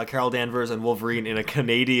Storm, Carol Danvers, and Wolverine in a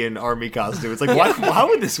Canadian Army costume. It's like, how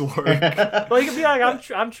would this work? Well, you could be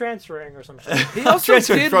like, I'm transferring or some shit. He also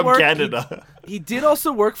Transferred did from work, Canada. He did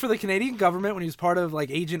also work for the Canadian government when he was part of, like,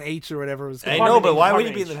 Agent H or whatever it was I called. know, but why would Department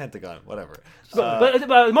he be in the H. Pentagon? Whatever. But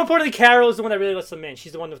more importantly, Carol is the one that really lets them in.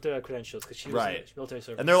 She's the one with the credentials because she was Right. in military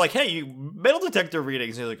service. And they're like, hey, you metal detector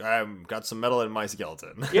readings. And he's like, I've got some metal in my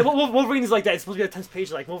skeleton. Yeah, Wolverine is like that. It's supposed to be a 10th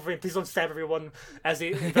page. Like, Wolverine, please don't stab everyone as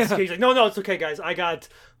they investigate. He's like, no, it's okay, guys. I got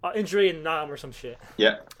injury in Nam or some shit.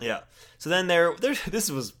 Yeah. Yeah. So then this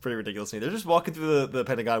was pretty ridiculous to me. They're just walking through the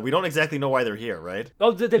Pentagon. We don't exactly know why they're here, right?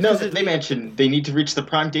 Oh, They mentioned they need to reach the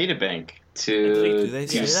Prime Data Bank to Do they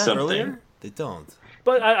say do that something. earlier? They don't.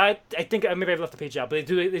 But I think maybe I've left the page out. But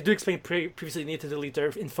they do explain previously they need to delete their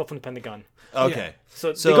info from the Pentagon. Okay.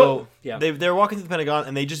 So they're walking through the Pentagon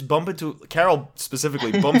and they just bump into Carol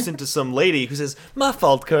specifically bumps into some lady who says, "My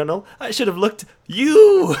fault, Colonel. I should have looked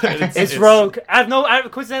you." And it's Rogue. I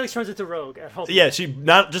coincidentally turns into Rogue. Yeah, she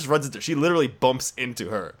not just runs into. She literally bumps into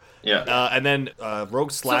her. Yeah. And then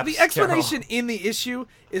Rogue slaps. So the explanation Carol. in the issue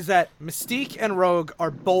is that Mystique and Rogue are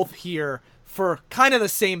both here for kind of the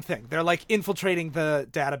same thing. They're, like, infiltrating the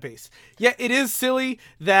database. Yeah, it is silly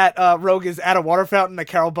that Rogue is at a water fountain that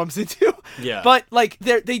Carol bumps into. Yeah. But, like,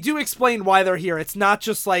 they do explain why they're here. It's not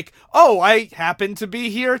just like, oh, I happen to be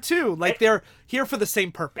here too. Like, they're here for the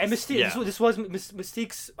same purpose. And Mystique, Yeah. this was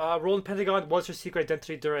Mystique's role in the Pentagon was her secret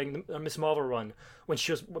identity during the Miss Marvel run when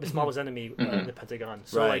she was Miss Marvel's enemy in the Pentagon.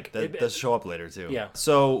 So, Right, like, that does show up later too. Yeah.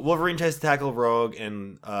 So Wolverine tries to tackle Rogue,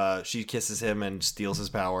 and she kisses him and steals his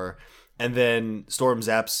power. And then Storm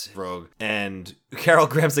zaps Rogue, and Carol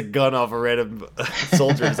grabs a gun off a random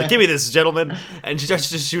soldier. He's like, "Give me this, gentleman!" And she starts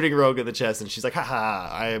just shooting Rogue in the chest, and she's like, "Ha,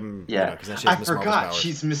 I'm." Yeah. You know, 'cause now she has I Miss Marvel's forgot powers.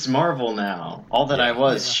 she's Miss Marvel now. All that I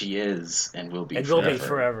was, she is, and will be and forever. will be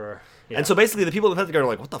forever. Yeah. And so basically, the people in the Pentagon are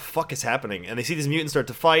like, "What the fuck is happening?" And they see these mutants start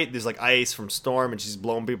to fight. There's like ice from Storm, and she's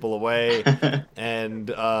blowing people away. And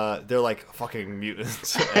they're like, "Fucking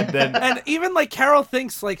mutants!" And then And even, like, Carol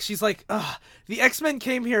thinks, like, she's like, ugh, the X-Men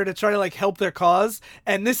came here to try to, like, help their cause,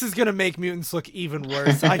 and this is gonna make mutants look even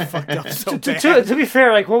worse. I fucked up so bad. To be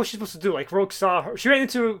fair, like, what was she supposed to do? Like, Rogue saw her.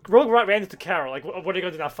 Rogue ran into Carol. Like, what are they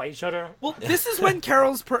going to do, not fight each other? Well, this is when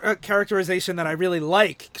Carol's characterization that I really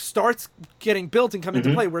like starts getting built and come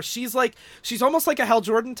into play, where she's almost like a Hal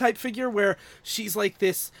Jordan type figure, where she's like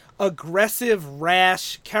this aggressive,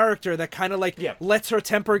 rash character that kind of lets her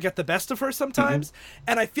temper get the best of her sometimes.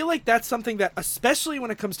 And I feel like that's something that, especially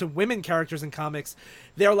when it comes to women characters in comics,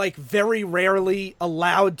 they're like very rarely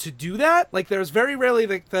allowed to do that. Like, there's very rarely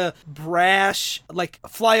like the brash, like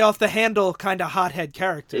fly off the handle kind of hothead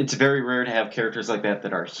character. It's very rare to have characters like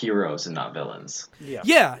that are heroes and not villains.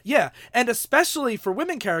 Yeah. And especially for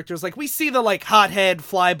women characters, like we see the like hothead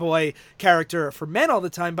flyboy character for men all the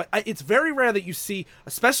time, but it's very rare that you see,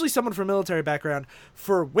 especially someone from a military background,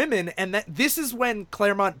 for women. And that this is when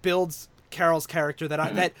Claremont builds Carol's character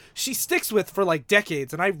that she sticks with for like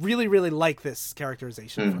decades, and I really, really like this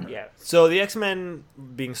characterization for her. Yeah. So the X-Men,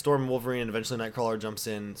 being Storm, Wolverine, and eventually Nightcrawler, jumps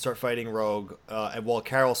in, start fighting Rogue, and while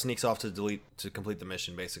Carol sneaks off to complete the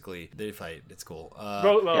mission. Basically, they fight. It's cool.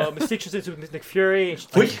 Mystique turns into Nick Fury, and she,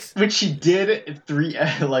 Which she did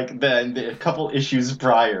a couple issues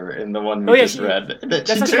prior in the one we just read. That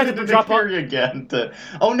that's how she she got turned to into drop Nick Fury again.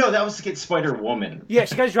 That was to get Spider-Woman. yeah,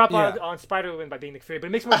 she got to drop Yeah. on Spider-Man by being Nick Fury, but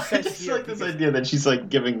it makes more sense It's here. like this idea that she's like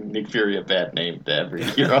giving Nick Fury a bad name to every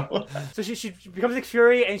hero. So she becomes Nick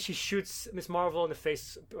Fury, and she shoots Miss Marvel in the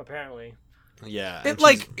face, apparently. Yeah.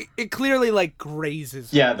 It it clearly like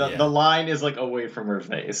grazes. Yeah, her. the line is like away from her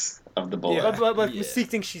face of the bullet. But Yeah. Mystique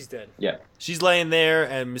thinks she's dead. Yeah. She's laying there,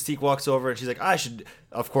 and Mystique walks over, and she's like, "I should,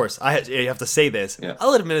 of course, you have to say this. Yeah.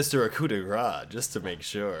 I'll administer a coup de grace just to make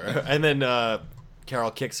sure." And then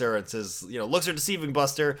Carol kicks her and says, looks her deceiving,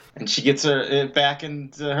 Buster. And she gets it back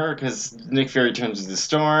into her because Nick Fury turns into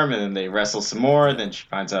Storm, and then they wrestle some more. Then she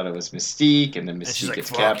finds out it was Mystique, and then And she's Mystique like, gets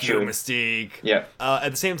 "Fuck captured. you, Mystique." Yeah. At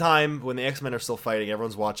the same time, when the X-Men are still fighting,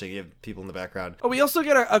 everyone's watching. You have people in the background. Oh, we also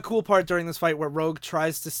get a cool part during this fight where Rogue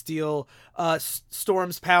tries to steal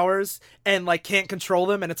Storm's powers and like can't control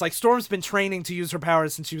them, and it's like Storm's been training to use her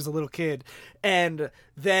powers since she was a little kid, and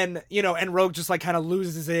then and Rogue just like kind of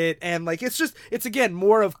loses it, and like it's again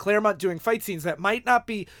more of Claremont doing fight scenes that might not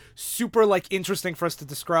be super like interesting for us to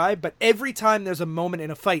describe, but every time there's a moment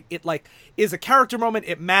in a fight, it like is a character moment.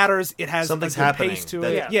 It matters. It has Something's a good happening. pace to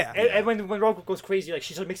That- it. Yeah. And when Rogue goes crazy, like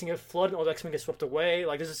she's like mixing a flood and all the X-Men get swept away.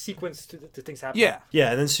 Like there's a sequence to things happening. Yeah.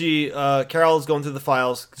 Yeah, and then Carol's going through the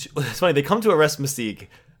files. It's funny, they come to arrest Mystique,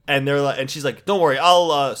 and they're like, and she's like, "Don't worry,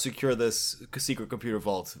 I'll secure this secret computer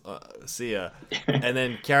vault. See ya." And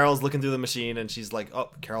then Carol's looking through the machine, and she's like, "Oh,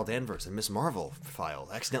 Carol Danvers and Miss Marvel file.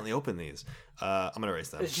 Accidentally opened these. I'm gonna erase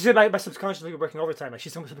them." She said by subconsciously working overtime. Like she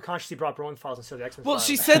subconsciously brought her own files instead of the X-Men. Well, files.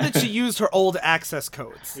 she said that she used her old access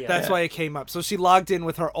codes. Yeah. That's why it came up. So she logged in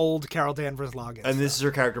with her old Carol Danvers login. And this is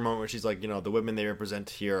her character moment where she's like, the women they represent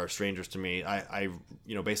here are strangers to me. I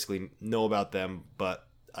basically know about them, but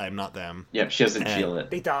I'm not them. Yep, she doesn't feel it.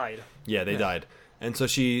 They died. Yeah, they died. And so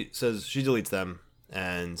she says, she deletes them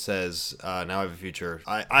and says, now I have a future.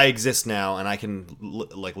 I exist now, and I can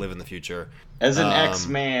live in the future. As an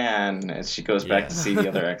X-Man, as she goes back yeah. to see the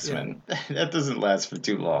other X-Men. That doesn't last for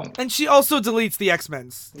too long. And she also deletes the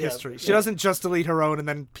X-Men's history. She yeah. doesn't just delete her own and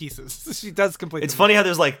then pieces. She does complete. It's funny how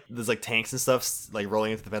there's tanks and stuff like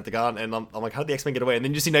rolling into the Pentagon, and I'm like, how did the X-Men get away? And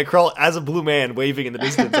then you see Nightcrawler as a blue man waving in the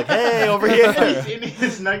distance, like, "Hey, over here!" He's in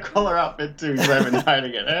his Nightcrawler outfit too. He's having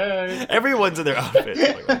hiding it. Hey. Everyone's in their outfits.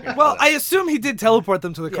 Like, okay, Well, I assume he did teleport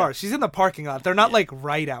them to the car. She's in the parking lot. They're not like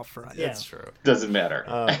right out front. Yeah. that's true. Doesn't matter.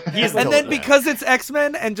 He is the And then telepath. because it's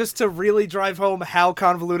X-Men, and just to really drive home how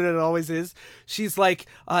convoluted it always is, she's like,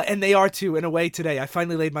 and they are too, in a way today. I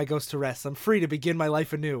finally laid my ghost to rest. I'm free to begin my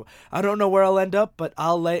life anew. I don't know where I'll end up, but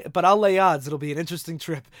I'll lay odds. It'll be an interesting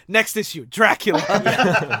trip. Next issue, Dracula.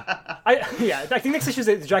 I think next issue is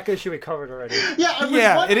the Dracula issue we covered already. Yeah, I was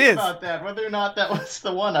Yeah, wondering it is. about that, whether or not that was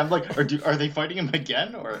the one. I'm like, are they fighting him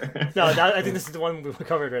again, or? No, I think this is the one we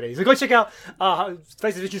covered already. So go check out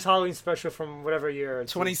Spice Adventures Halloween special from whatever year.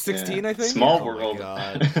 2016, I think. Small Oh my World.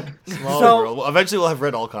 God. Small So- world. Well, eventually, we'll have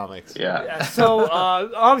read all comics. Yeah. Yeah, so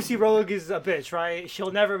obviously Rogue is a bitch, right?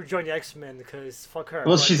 She'll never join the X-Men because fuck her.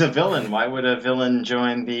 Well, But- she's a villain. Why would a villain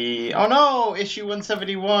join the? Oh no, issue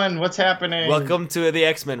 171. What's happening? Welcome to the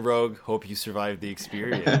X-Men, Rogue. Hope you survived the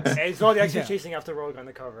experience. And it's all the X-Men Yeah. chasing after Rogue on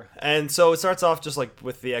the cover. And so it starts off just like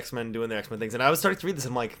with the X-Men doing their X-Men things, and I was starting to read this.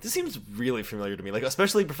 I'm like, this seems really familiar to me. Like,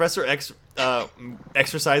 especially Professor X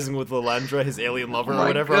exercising with Lalandra, his alien lover, Oh or my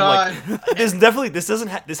whatever. God. I'm like,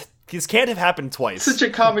 this can't have happened twice. Such a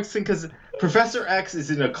comics thing because Professor X is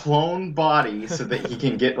in a clone body so that he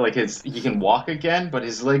can get he can walk again, but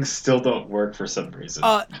his legs still don't work for some reason.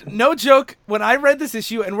 No joke. When I read this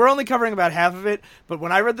issue, and we're only covering about half of it, but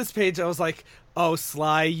when I read this page, I was like, "Oh,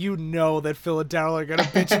 Sly, you know that Phil and Daryl are gonna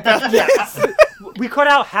bitch about this." We cut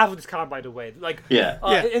out half of this comic, by the way. Like, Yeah.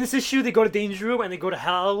 Yeah. in this issue, they go to Danger Room and they go to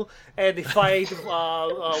Hell and they fight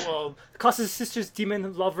Colossus' sister's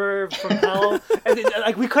demon lover from Hell. And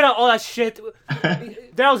like, we cut out all that shit.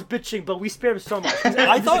 Daryl's bitching, but we spare him so much.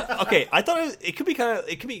 I thought it could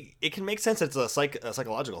be it can make sense. That it's a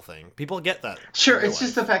psychological thing. People get that. Sure, in real it's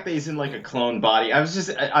just life. the fact that he's in like a clone body. I was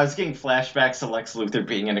getting flashbacks to Lex Luthor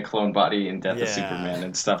being in a clone body in Death of Yeah. Superman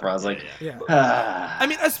and stuff. Where I was like, Yeah. ah. I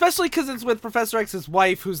mean, especially because it's with Professor X's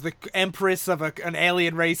wife, who's the empress of an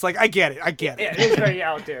alien race. Like, I get it. Yeah, it is very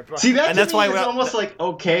out there. But See, that And to that's me why is we're- almost like,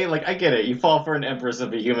 okay, like, I get it. You fall for an empress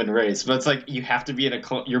of a human race, but it's like, you have to be in a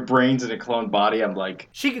clone, your brain's in a clone body. I'm like,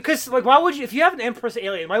 because like, why would you? If you have an Empress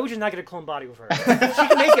alien, why would you not get a clone body with her? She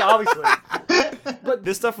can make it, obviously. But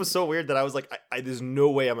this stuff was so weird that I was like, there's no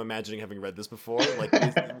way I'm imagining having read this before. Like,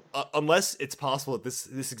 unless it's possible that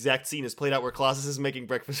this exact scene is played out where Colossus is making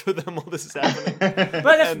breakfast with them while this is happening.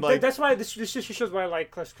 But And, like- that's why this just shows why I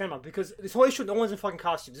like Claremont, because this whole issue, no one's in fucking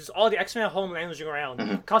costumes. This is all the X-Men at home lounging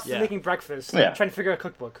around. Colossus Yeah. is making breakfast, Yeah. trying to figure out a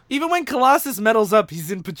cookbook. Even when Colossus medals up,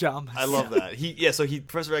 he's in pajamas. I love that. So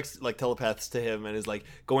Professor X like telepaths to him and is like,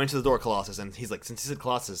 go into the door, Colossus, and he's like, since he said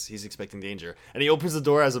Colossus, he's expecting danger. And he opens the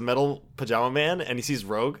door as a metal pajama man, and he sees sees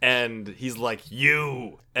Rogue, and he's like,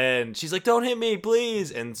 "You," and she's like, "Don't hit me,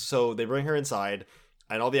 please." And so they bring her inside.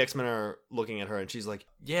 And all the X-Men are looking at her, and she's like,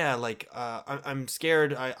 "Yeah, like, I'm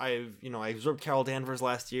scared. I absorbed Carol Danvers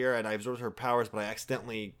last year, and I absorbed her powers, but I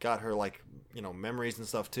accidentally got her, like, memories and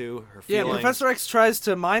stuff too. Her feelings." Yeah, Professor X tries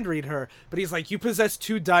to mind read her, but he's like, "You possess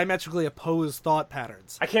two diametrically opposed thought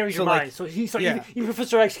patterns. I can't read your mind." So even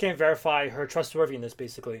Professor X can't verify her trustworthiness,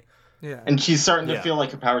 basically. Yeah. And she's starting to feel like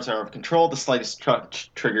her powers are out of control. The slightest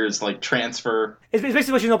triggers like transfer. It's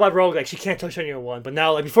basically what you know about Rogue. Like, she can't touch anyone, but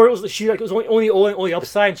now, like, before it was only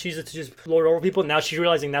upside, and she used to just lord over people. Now she's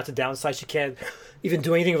realizing that's a downside. She can't even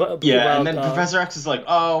do anything about. And then Professor X is like,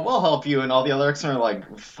 "Oh, we'll help you," and all the other X-Men are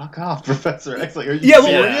like, "Fuck off, Professor X!" Like, are you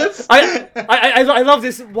serious? I love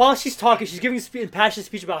this. While she's talking, she's giving an impassioned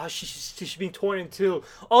speech about how she's being torn in two.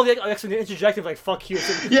 All the X-Men interjecting like, "Fuck you."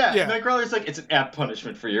 Nightcrawler's like, "It's an apt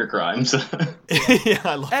punishment for your crimes."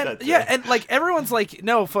 I love that. Too. Yeah, and like everyone's like,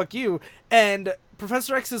 "No, fuck you," and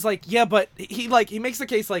Professor X is like, "Yeah, but he makes the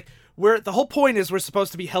case like." The whole point is we're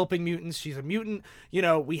supposed to be helping mutants. She's a mutant.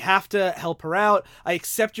 We have to help her out. I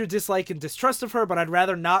accept your dislike and distrust of her, but I'd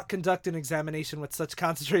rather not conduct an examination with such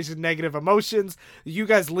concentration of negative emotions. You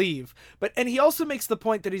guys leave. And he also makes the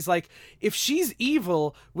point that he's like, if she's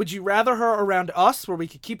evil, would you rather her around us where we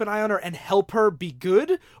could keep an eye on her and help her be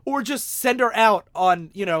good, or just send her out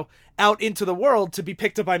on, out into the world to be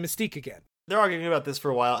picked up by Mystique again? They're arguing about this for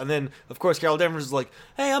a while, and then, of course, Carol Danvers is like,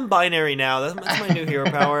 "Hey, I'm binary now. That's my new hero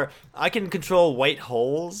power. I can control white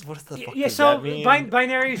holes." What the fuck does that mean?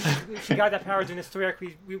 Binary, she got that power during this story arc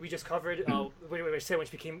we just covered. When she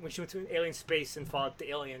went to an alien space and fought the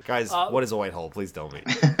alien. Guys, what is a white hole? Please tell me.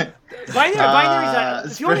 Binary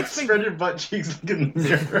is that. Spread your butt cheeks like in the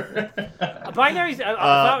mirror. Binary is.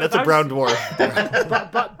 That's a brown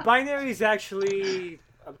dwarf. But binary is actually.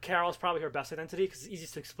 Carol's probably her best identity because it's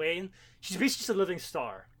easiest to explain. She's basically just a living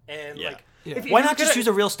star, and why not just use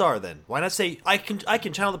a real star then? Why not say I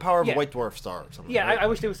can channel the power of a white dwarf star or something? Yeah, right? I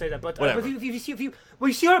wish they would say that, but if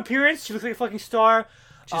you see her appearance, she looks like a fucking star.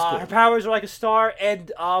 She's cool. Her powers are like a star,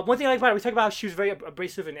 and one thing I like about her, we talk about how she was very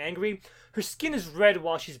abrasive and angry. Her skin is red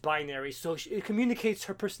while she's binary, so it communicates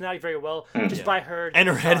her personality very well just by her. And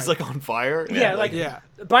her head is like on fire.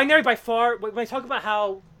 Binary by far. When I talk about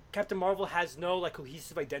how Captain Marvel has no like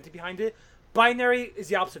cohesive identity behind it, Binary is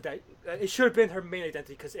the opposite of that. It should have been her main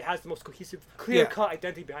identity because it has the most cohesive, clear-cut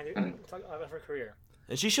identity behind it of her career.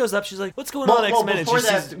 And she shows up, she's like, "What's going on, X-Men?" Before and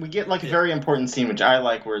that, we get like a very important scene, which I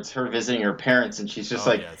like, where it's her visiting her parents, and she's just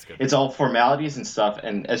it's all formalities and stuff,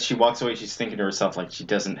 and as she walks away, she's thinking to herself, like, she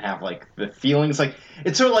doesn't have, like, the feelings. Like,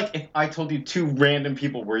 it's sort of like if I told you two random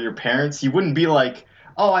people were your parents, you wouldn't be like,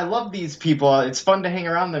 "Oh, I love these people. It's fun to hang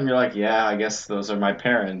around them." You're like, "Yeah, I guess those are my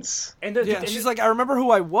parents." And she's like, "I remember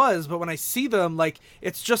who I was, but when I see them, like,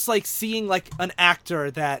 it's just like seeing like an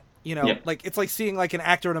actor that like it's like seeing like an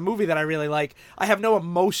actor in a movie that I really like. I have no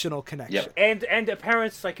emotional connection." And the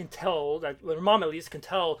parents can tell that, her mom at least can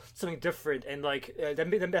tell something different, and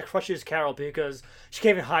that crushes Carol because she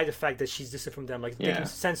can't even hide the fact that she's distant from them. Like, it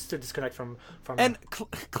makes sense to disconnect from and her.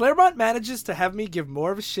 Claremont manages to have me give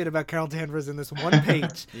more of a shit about Carol Danvers in this one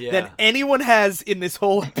page than anyone has in this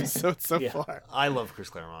whole episode so far. I love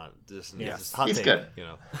Chris Claremont. Just hot he's take, good.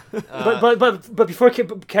 But before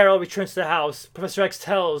Carol returns to the house, Professor X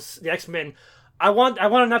tells the X-Men, I want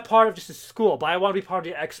to not part of just a school, but I want to be part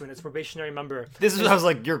of the X-Men as a probationary member. This is I was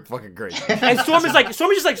like, "You're fucking great." And Storm is like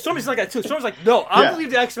that too. Storm's like, "No, I'm gonna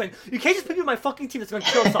leave the X-Men. You can't just pick me on my fucking team that's gonna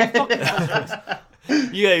kill us all." Fuck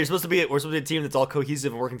you. Yeah, we're supposed to be a team that's all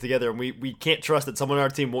cohesive and working together, and we can't trust that someone on our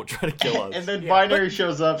team won't try to kill us. And then Binary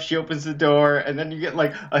shows up, she opens the door, and then you get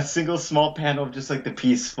like a single small panel of just like the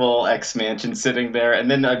peaceful X Mansion sitting there,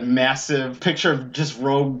 and then a massive picture of just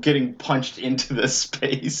Rogue getting punched into the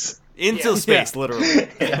space. Into space, literally.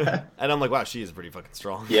 And I'm like, wow, she is pretty fucking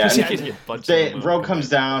strong. Yeah, she can get punched. Rogue comes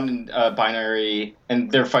down, and Binary,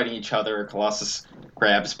 and they're fighting each other. Colossus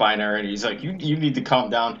grabs Binary, and he's like, you need to calm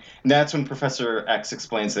down. And that's when Professor X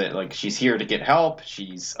explains that, like, she's here to get help.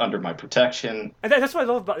 She's under my protection. And that's what I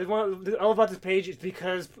love about this page is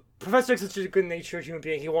because Professor X is such a good-natured human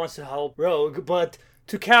being. He wants to help Rogue, but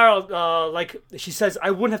to Carol, she says, "I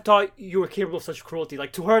wouldn't have thought you were capable of such cruelty."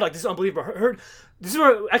 Like, to her, like, this is unbelievable. This is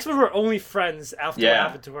where X-Men were only friends after what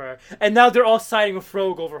happened to her, and now they're all siding with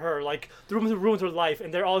Rogue over her. Like, the woman who ruined her life,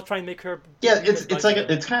 and they're all trying to make her. Yeah, it's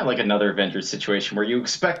kind of like another Avengers situation where you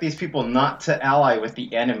expect these people not to ally with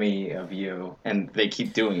the enemy of you, and they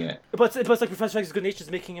keep doing it. But it's like Professor X's good nature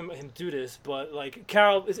is making him do this. But like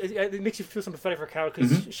Carol, it makes you feel sympathetic for Carol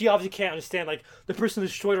because she obviously can't understand like the person who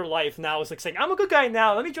destroyed her life now is like saying, "I'm a good guy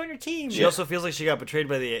now. Let me join your team." She also feels like she got betrayed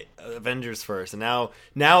by the Avengers first, and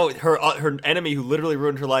now her enemy who literally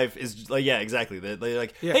ruined her life is like, yeah, exactly. They're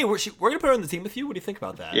like, Yeah. hey, we're gonna put her on the team with you. What do you think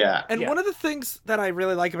about that? Yeah. And Yeah. one of the things that I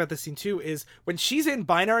really like about this scene too is when she's in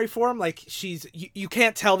binary form, like you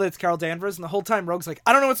can't tell that it's Carol Danvers, and the whole time Rogue's like,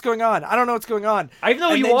 I don't know what's going on. I don't know what's going on. I even know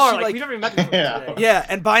who And you then are. she, Like, like- we never met before Yeah. today. Yeah,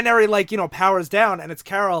 and binary powers down, and it's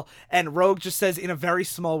Carol, and Rogue just says in a very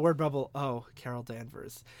small word bubble, "Oh, Carol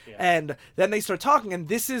Danvers," and then they start talking, and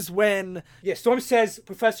this is when Yeah, Storm says,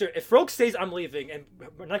 Professor, if Rogue stays, I'm leaving. And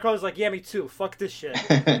Nightcrawler's like, yeah, me too. Fuck this shit.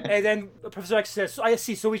 And then Professor X says, so I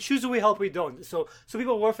see. So we choose who we help, we don't. So some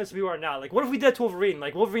people are worth it, some people are not. Like, what if we did that to Wolverine?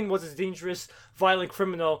 Like, Wolverine was this dangerous, violent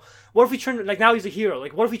criminal. What if we turned, like, now he's a hero.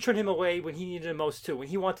 Like, what if we turned him away when he needed it most too, when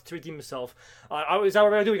he wanted to redeem himself? Is that what we're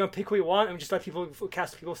going to do? We're going to pick who we want and just let people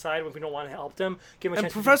cast people aside when we don't want to help them? Give them a and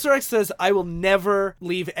chance. Professor X says, "I will never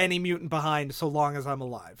leave any mutant behind so long as I'm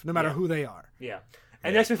alive, no matter who they are." Yeah.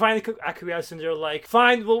 And next we finally acquiesce and they're like,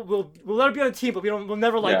 fine, we'll let her be on the team, but we'll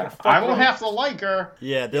never like her. Yeah. Fuck I her. won't have to like her.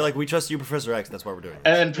 Yeah, they're like, we trust you, Professor X. That's why we're doing it.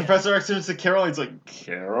 And Professor X turns to Carol. He's like,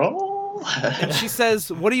 Carol. And she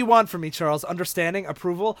says, "What do you want from me, Charles? Understanding?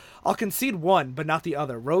 Approval? I'll concede one, but not the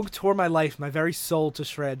other. Rogue tore my life, my very soul to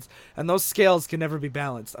shreds, and those scales can never be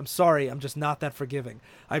balanced. I'm sorry, I'm just not that forgiving.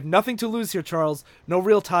 I have nothing to lose here, Charles. No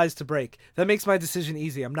real ties to break. That makes my decision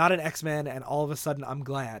easy. I'm not an X-Man, and all of a sudden I'm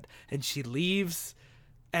glad." And she leaves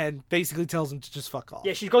and basically tells him to just fuck off.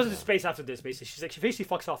 Yeah, she goes into space after this, basically. She's like, she basically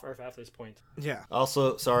fucks off Earth after this point. Yeah.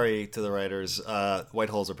 Also, sorry to the writers, white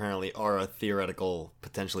holes apparently are a theoretical,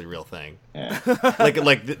 potentially real thing. Yeah.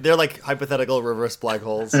 They're like hypothetical reverse black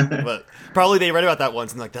holes, but probably they read about that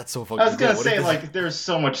once and like, that's so fucking I was gonna cool. What if say, this- like, there's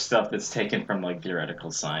so much stuff that's taken from like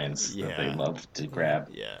theoretical science that they Yeah. love to grab.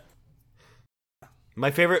 Yeah. My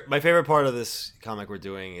favorite part of this comic we're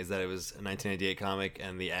doing is that it was a 1998 comic,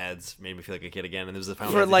 and the ads made me feel like a kid again. And there was the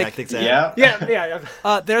Final For, Fantasy like- Tactics ad. Yeah.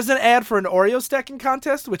 Yeah. There's an ad for an Oreo stacking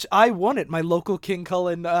contest, which I won at my local King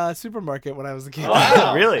Cullen supermarket when I was a kid.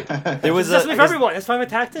 Wow. Really? There was That's a for I guess- everyone. That's Final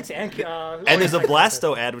Tactics and and there's a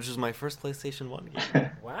Blasto ad, which was my first PlayStation 1 game.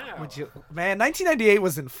 Wow. Man, 1998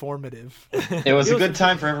 was informative. It was a good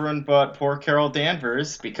time for everyone but poor Carol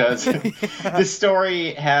Danvers because this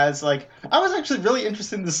story has like I was actually really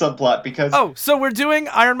interested in the subplot because Oh, so we're doing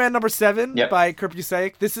Iron Man number 7 Yep. by Kurt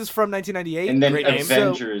Busiek. This is from 1998. and then Great name.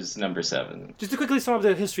 Avengers number 7. Just to quickly sum up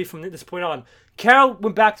the history from this point on, Carol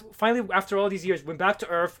went back, finally, after all these years, went back to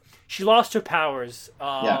Earth. She lost her powers.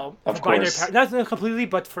 Yeah, of her binary course. Not completely,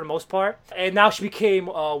 but for the most part. And now she became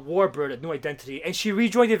Warbird, a new identity. And she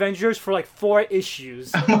rejoined the Avengers for like 4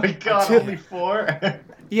 issues. Oh my god, only 4?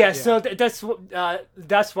 Yeah, so that's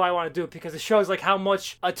why I want to do it, because it shows like how long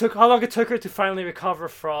it took her to finally recover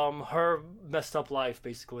from her messed up life,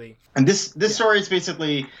 basically. And this story is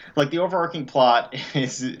basically like the overarching plot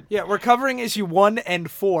is Yeah, we're covering issue 1 and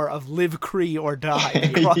 4 of Live Kree or Die.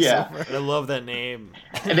 the Yeah. crossover. I love that name.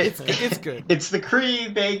 and It's good. It's the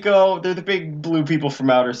Kree. They're the big blue people from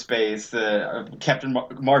outer space. Captain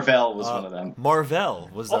Marvel was one of them. Marvel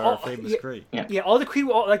was our oh, famous yeah. Kree. Yeah, all the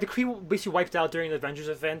Kree, the Kree basically wiped out during the Avengers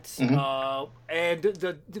event, and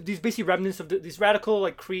these basically remnants of these radical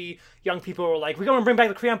like Kree young people were like, we're gonna bring back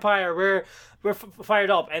the Kree Empire. We're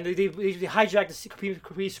fired up, and they hijacked the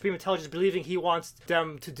Kree Supreme Intelligence, believing he wants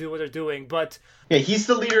them to do what they're doing, but. Yeah, he's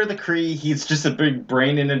the leader of the Kree. He's just a big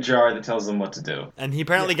brain in a jar that tells them what to do. And he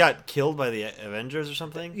apparently got killed by the Avengers or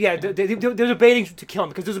something. Yeah, they're debating to kill him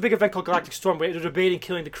because there's a big event called Galactic Storm where they're debating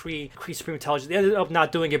killing the Kree Supreme Intelligence. They ended up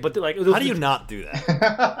not doing it, but like, How do you not do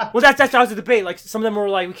that? Well, that was the debate. Like, some of them were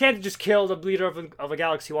like, we can't just kill the leader of a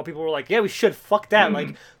galaxy, while people were like, yeah, we should. Fuck that.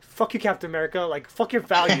 Like, fuck you, Captain America. Like, fuck your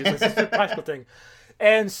values. Like, it's just a practical thing.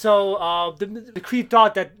 And so the Kree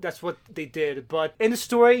thought that that's what they did. But in the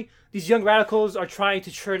story, these young radicals are trying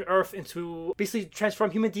to turn Earth into, basically transform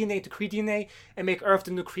human DNA into Kree DNA and make Earth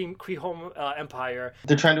the new Kree home empire.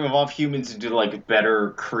 They're trying to evolve humans into like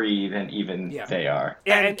better Kree than even they are.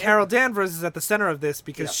 And Carol Danvers is at the center of this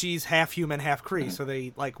because Yeah. she's half human, half Kree, so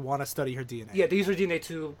they like want to study her DNA. Yeah, they use her DNA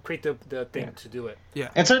to create the thing to do it.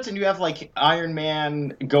 And certain you have like Iron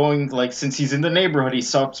Man going like since he's in the neighborhood, he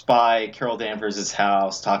stops by Carol Danvers'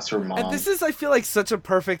 house, talks to her mom. And this is, I feel like, such a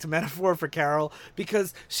perfect metaphor for Carol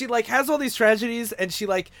because she like has all these tragedies, and she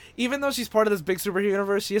like, even though she's part of this big superhero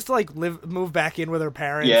universe, she has to like move back in with her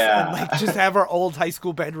parents, Yeah. and like just have her old high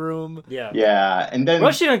school bedroom. Yeah. Yeah, and then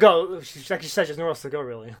Where's she gonna go? Like she said, there's nowhere else to go,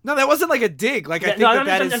 really. No, that wasn't like a dig. Like I think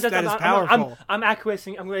that is powerful. I'm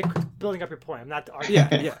acquiescing. I'm like building up your point. I'm not arguing.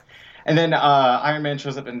 Yeah. And then Iron Man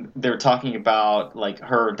shows up, and they're talking about like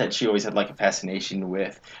her that she always had like a fascination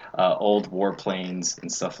with old warplanes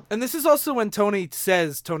and stuff. And this is also when Tony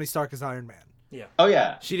says Tony Stark is Iron Man. Yeah. Oh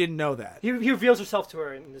yeah. She didn't know that. He reveals herself to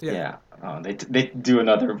her in this. Yeah. They do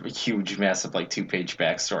another huge, massive, like 2-page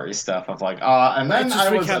backstory stuff of like, and then just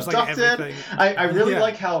I was recaps, like, abducted. everything. I really Yeah.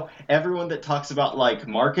 like how everyone that talks about like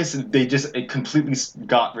Marcus, they just completely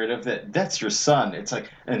got rid of that. That's your son. It's like,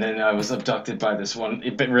 and then I was abducted by this one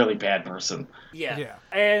really bad person. Yeah. Yeah.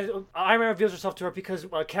 And Iron Man reveals herself to her because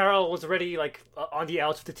Carol was already like on the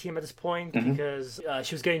outs with the team at this point because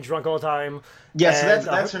she was getting drunk all the time. Yeah, so And,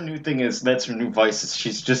 that's her new thing. That's her new vice. Is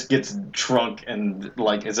she just gets drunk and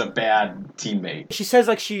like is a bad teammate. She says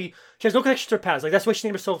like she has no connection to her past. Like that's why she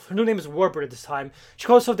named herself. Her new name is Warbird at this time. She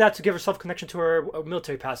calls herself that to give herself connection to her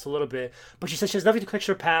military past a little bit. But she says she has nothing to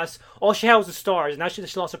connection to her past. All she had was the stars. And now she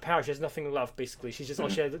lost her power. She has nothing left. Basically, she's just all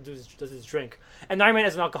she had to do is drink. And Iron Man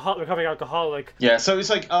is an recovering alcoholic. Yeah, so it's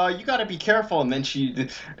like, you gotta be careful, and then she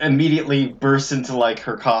immediately bursts into like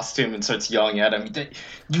her costume and starts yelling at him.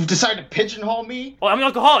 You decided to pigeonhole me? Oh, I'm an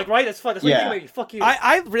alcoholic, right? That's fun. That's what Yeah. you think, fuck you.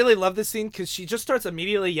 I really love this scene because she just starts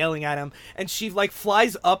immediately yelling at him, and she like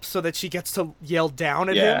flies up so that she gets to yell down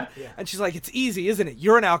at Yeah. him. And she's like, "It's easy, isn't it?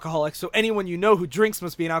 You're an alcoholic, so anyone you know who drinks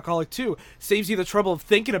must be an alcoholic too. Saves you the trouble of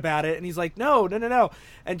thinking about it." And he's like, "No.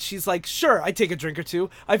 And she's like, "Sure, I take a drink or two.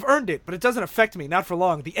 I've earned it, but it doesn't affect me, not for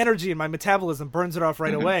long. The energy in my metabolism burns it off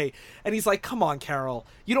right away." And he's like, "Come on, Carol,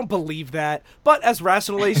 you don't believe that." But as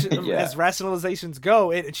rationalizations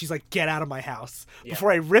go, and she's like, "Get out of my house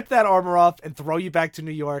before I rip that armor off and throw you back to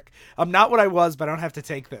New York. I'm not what I was, but I don't have to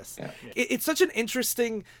take this." It's such an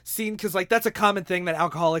interesting scene because like that's a common thing that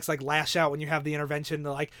alcoholics like lash out when you have the intervention.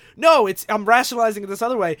 They're like, "No, I'm rationalizing it this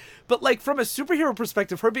other way." But like from a superhero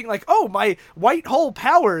perspective, her being like, "Oh, my white hole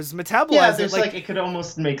powers metabolize Yeah, it," there's like it could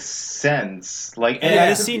almost make sense. Like, And and in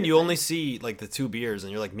this scene, you only see like the 2 beers,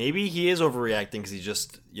 and you're like, maybe he is overreacting because he's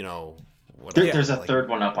just, whatever. there's a like, third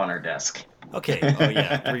one up on her desk. Okay. Oh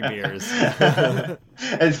yeah, 3 beers.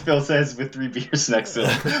 As Phil says, with 3 beers next to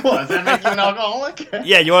him. Well, does that make you an alcoholic?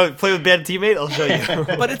 Yeah, you want to play with bad teammate? I'll show you.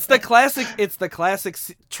 But it's the classic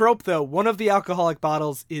trope though. One of the alcoholic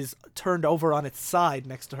bottles is turned over on its side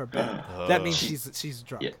next to her bed. That means she's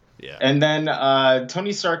drunk. Yeah. Yeah. And then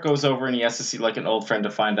Tony Stark goes over and he has to see like an old friend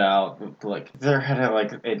to find out like they're head of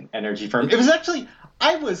like an energy firm. It was actually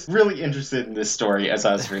I was really interested in this story as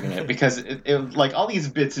I was reading it because it like all these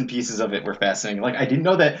bits and pieces of it were fascinating. Like I didn't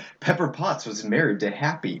know that Pepper Potts was married to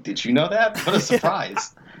Happy. Did you know that? What a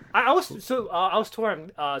surprise! I was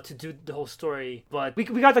torn to do the whole story, but we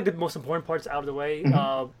got like the most important parts out of the way.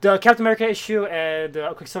 The Captain America issue and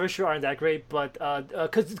the Quicksilver issue aren't that great, but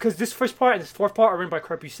because this first part and this fourth part are written by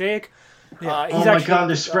Kurt Busiek. Oh my god,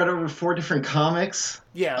 they're spread over 4 different comics.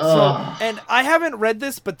 Yeah. Ugh. And I haven't read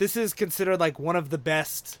this, but this is considered like one of the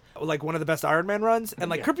best Iron Man runs, and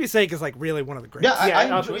like Kurt Busiek is like really one of the greats. Yeah,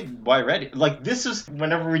 I enjoyed why I read it. Like this is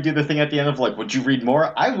whenever we do the thing at the end of like, would you read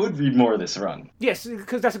more? I would read more of this run. Yes,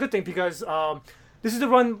 because that's a good thing because this is the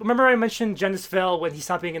run. Remember I mentioned Genis fell when he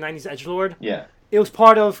stopped being a '90s edgelord. Yeah. It was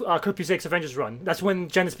part of Kurt Busiek's Avengers run. That's when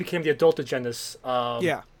Genis became the adult of Genis.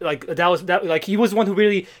 Like that. Like he was the one who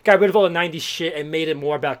really got rid of all the '90s shit and made it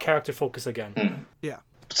more about character focus again. Yeah.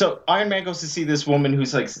 So Iron Man goes to see this woman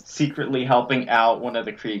who's like secretly helping out one of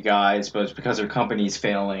the Kree guys, but it's because her company's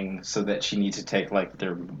failing, so that she needs to take like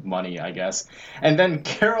their money, I guess. And then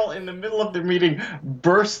Carol, in the middle of the meeting,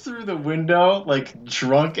 bursts through the window like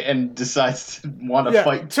drunk and decides to want to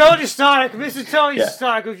fight. Tony Stark, Mr. Tony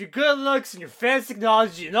Stark, with your good looks and your fancy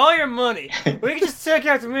technology and all your money, we can just take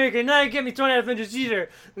out America and now you get me thrown out of Avengers either.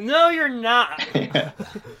 No, you're not.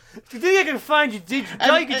 If you think I can find you, did you?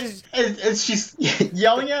 No, you can just. And she's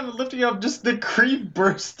yelling at him and lifting up, just the Kree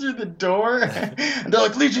bursts through the door. And they're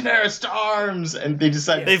like, Legionnaires to arms! And they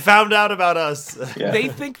decide. They found out about us. Yeah. They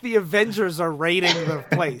think the Avengers are raiding the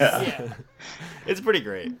place. Yeah. It's pretty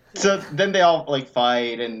great. So then they all like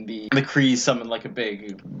fight, and the Kree summon like a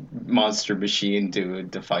big monster machine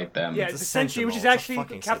to fight them. Yeah, It's the a Sentry, which is Sentinel. It's a actually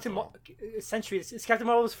fucking Captain Sentinel. Sentry. It's Captain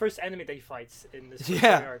Marvel's first enemy that he fights in this story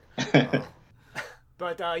Yeah. arc.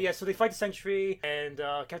 But so they fight the Sentry, and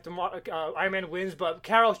Iron Man wins. But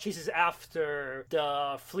Carol chases after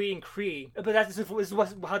the fleeing Kree. But this is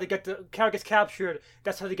how they get Carol gets captured.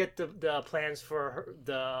 That's how they get the plans for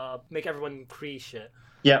make everyone Kree shit.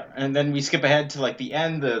 Yeah, and then we skip ahead to like the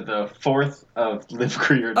end, the fourth of Live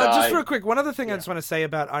Free or Die. Just real quick, one other thing I just want to say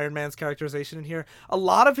about Iron Man's characterization in here. A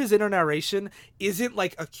lot of his inner narration isn't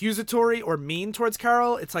like accusatory or mean towards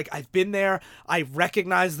Carol. It's like, I've been there. I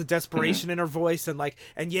recognize the desperation in her voice, and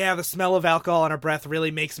yeah, the smell of alcohol on her breath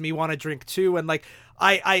really makes me want to drink too. And like,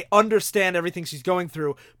 I understand everything she's going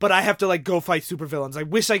through, but I have to like go fight supervillains. I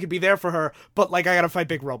wish I could be there for her, but like I gotta fight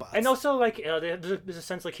big robots. And also, like, there's a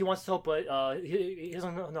sense like he wants to help, but he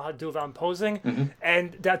doesn't know how to do it without imposing.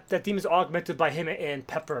 And that theme is augmented by him and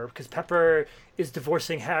Pepper, because Pepper is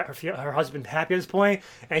divorcing her husband Happy at this point,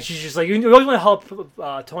 and she's just like, you always want to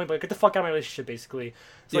help Tony, but get the fuck out of my relationship, basically.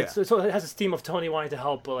 So, like, so it has this theme of Tony wanting to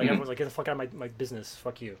help, but like everyone's like, get the fuck out of my business,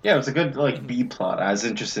 fuck you. Yeah, it's a good like B plot. I was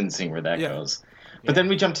interested in seeing where that goes. But then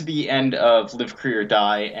we jump to the end of Live, Free or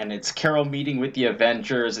Die, and it's Carol meeting with the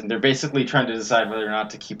Avengers, and they're basically trying to decide whether or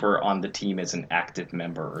not to keep her on the team as an active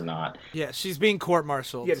member or not. Yeah, she's being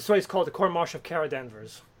court-martialed. Yeah, that's why it's called the court-martial of Carol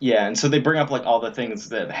Danvers. Yeah, and so they bring up like all the things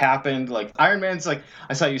that happened. Like Iron Man's like,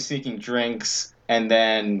 I saw you sneaking drinks, and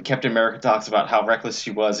then Captain America talks about how reckless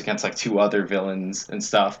she was against like 2 other villains and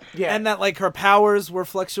stuff. Yeah, and that like her powers were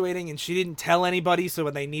fluctuating, and she didn't tell anybody. So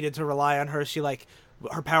when they needed to rely on her, she like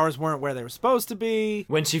her powers weren't where they were supposed to be.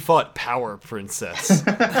 When she fought Power Princess.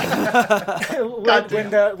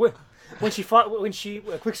 when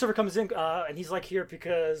Quicksilver comes in and he's like here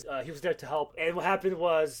because he was there to help, and what happened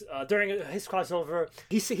was during his crossover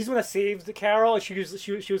he's the one that saved Carol, and she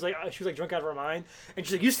was like drunk out of her mind, and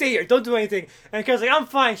she's like, you stay here, don't do anything, and Carol's like, I'm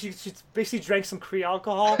fine. She basically drank some Kree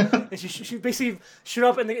alcohol and she basically showed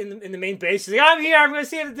up in the main base. She's like, I'm here, I'm gonna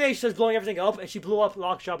save the day. She starts blowing everything up, and she blew up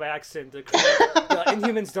Lockjaw by accident, the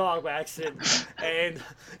Inhuman's dog by accident, and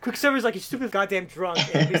Quicksilver's like, you stupid goddamn drunk,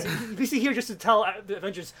 and basically here just to tell the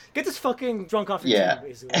Avengers, get this fucking drunk off your team,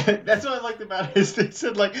 basically. That's what I liked about it, is they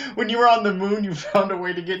said, like, when you were on the moon, you found a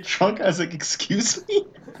way to get drunk. I was like, excuse me?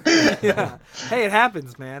 Yeah. Hey, it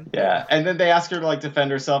happens, man. Yeah, and then they ask her to, like,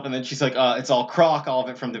 defend herself, and then she's like, it's all crock, all of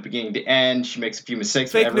it from the beginning to end. She makes a few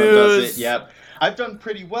mistakes, Fake but everyone news. does it. Yep. I've done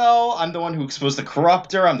pretty well. I'm the one who exposed the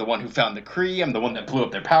Corruptor. I'm the one who found the Kree. I'm the one that blew up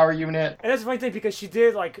their power unit. And that's the funny thing, because she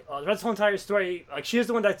did, like, this whole entire story, like, she is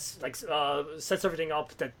the one that's, like, sets everything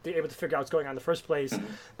up that they're able to figure out what's going on in the first place,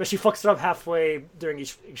 but she fucks it up halfway during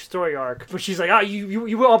each story arc. But she's like,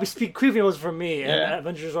 you will all be speaking Kree from me, and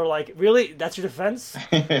Avengers are like, really? That's your defense?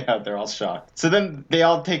 Yeah, they're all shocked. So then they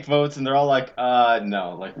all take votes, and they're all like,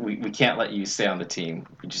 no, like, we can't let you stay on the team.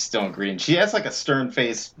 We just don't agree. And she has, like, a stern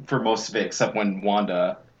face for most of it, except when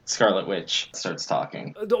Wanda, Scarlet Witch, starts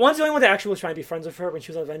talking. One's the only one that actually was trying to be friends with her when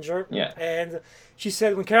she was an Avenger. Yeah. And she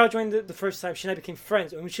said when Carol joined the first time, she and I became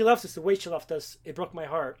friends. And when she left us, the way she left us, it broke my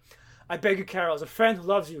heart. I beg you, Carol, as a friend who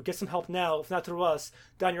loves you, get some help now, if not through us,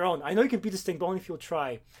 down your own. I know you can beat this thing, but only if you'll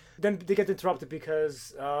try. Then they get interrupted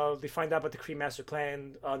because they find out about the Kree master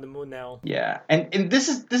plan on the moon now. Yeah, and this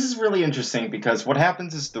is really interesting, because what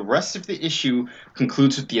happens is the rest of the issue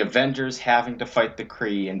concludes with the Avengers having to fight the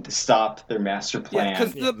Kree and to stop their master plan. Yeah,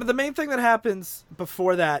 because the main thing that happens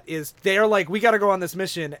before that is they're like, we got to go on this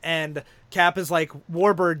mission, and Cap is like,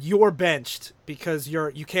 Warbird, you're benched because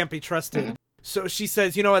you can't be trusted. So she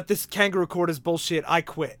says, you know what, this kangaroo court is bullshit, I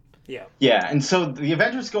quit. Yeah. Yeah, and so the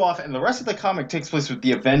Avengers go off, and the rest of the comic takes place with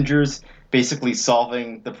the Avengers basically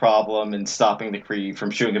solving the problem and stopping the Kree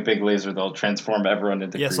from shooting a big laser that'll transform everyone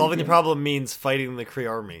into Kree. Yeah, solving the problem means fighting the Kree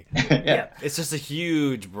army. Yeah. It's just a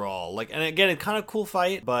huge brawl. Like, and again, it's kind of cool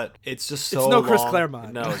fight, but it's just so It's no long. Chris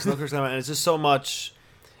Claremont. No, it's no Chris Claremont, and it's just so much.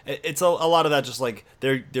 It's a lot of that, just like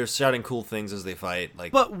they're shouting cool things as they fight.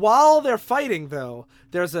 Like, But while they're fighting, though,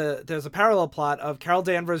 there's a parallel plot of Carol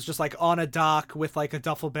Danvers just like on a dock with like a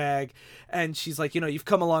duffel bag, and she's like, you know, you've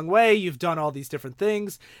come a long way, you've done all these different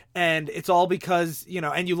things, and it's all because, you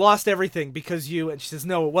know, and you lost everything because you. And she says,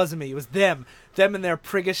 no, it wasn't me, it was them and their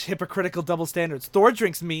priggish, hypocritical double standards. Thor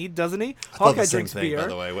drinks mead, doesn't he? Hawkeye drinks beer. By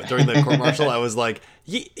the way, during the court martial, I was like,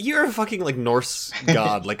 "You're a fucking like Norse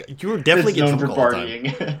god. Like, you were definitely getting drunk all the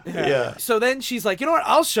time." Yeah. So then she's like, you know what?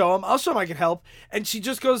 I'll show him I can help. And she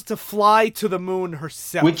just goes to fly to the moon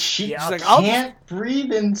herself. Which she She's like, can't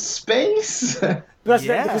breathe in space. But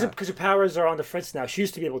that's because her powers are on the fritz now. She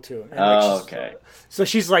used to be able to. And Okay. So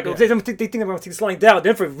she's like, they think I'm going to take this lying down.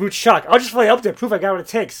 Then for a rude shock, I'll just fly up there, prove I got what it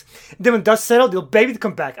takes. And then when dust settled, they'll beg me to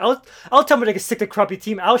come back. I'll tell them they can stick the crappy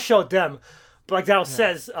team. I'll show them. But like Daryl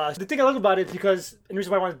says, the thing I love about it is because, and the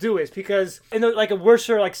reason why I want to do it is because in like a worse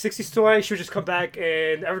like 60s story, she would just come back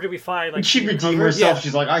and everything would be fine. Like She'd redeem herself. Yeah.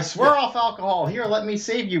 She's like, I swear off alcohol. Here, let me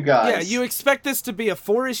save you guys. Yeah, you expect this to be a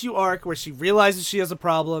 4-issue arc where she realizes she has a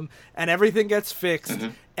problem and everything gets fixed.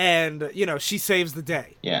 and she saves the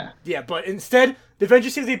day. Yeah. Yeah, but instead, the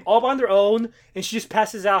Avengers seem to be all on their own, and she just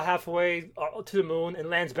passes out halfway to the moon and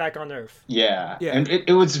lands back on Earth. Yeah. Yeah. And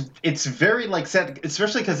it's very like sad,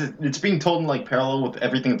 especially because it's being told in like parallel with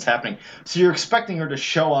everything that's happening. So you're expecting her to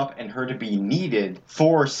show up and her to be needed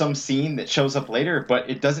for some scene that shows up later, but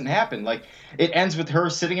it doesn't happen. Like it ends with her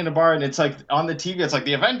sitting in a bar, and it's like on the TV, it's like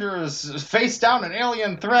the Avengers face down an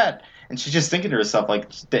alien threat, and she's just thinking to herself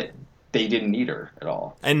like that. They didn't need her at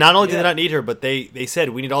all. And not only did they not need her, but they said,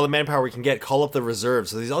 we need all the manpower we can get, call up the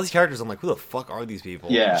reserves. So all these characters, I'm like, who the fuck are these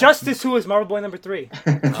people? Yeah. Justice, who is Marvel Boy number 3.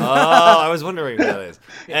 Oh, I was wondering who that is.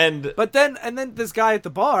 And But then this guy at the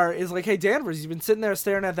bar is like, hey, Danvers, you've been sitting there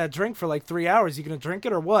staring at that drink for like 3 hours. You gonna drink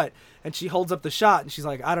it or what? And she holds up the shot, and she's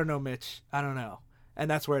like, I don't know, Mitch. I don't know.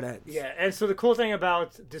 And that's where it ends. Yeah, and so the cool thing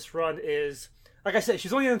about this run is, like I said,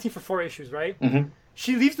 she's only on the team for 4 issues, right? Mm-hmm.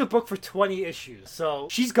 She leaves the book for 20 issues, so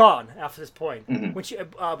she's gone after this point. Mm-hmm. When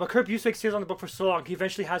but Kurt Busiek stays on the book for so long, he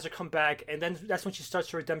eventually has her come back, and then that's when she starts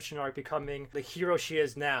her redemption arc, becoming the hero she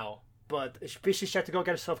is now. But basically, she had to go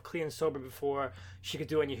get herself clean and sober before she could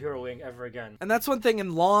do any heroing ever again. And that's one thing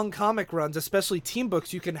in long comic runs, especially team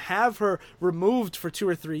books, you can have her removed for 2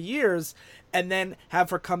 or 3 years and then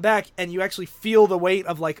have her come back, and you actually feel the weight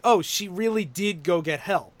of like, oh, she really did go get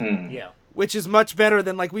help. Yeah. Which is much better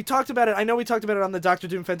than, like, we talked about it. I know we talked about it on the Doctor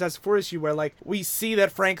Doom Fantastic Four issue where, like, we see that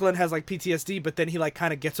Franklin has, like, PTSD, but then he, like,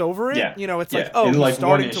 kind of gets over it. Yeah. It's Yeah. like, oh, In, he's like,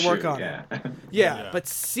 starting one to work issue, on yeah. it. Yeah, but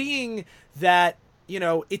seeing that,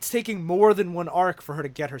 it's taking more than one arc for her to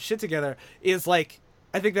get her shit together is, like,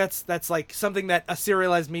 I think that's like, something that a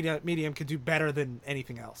serialized medium could do better than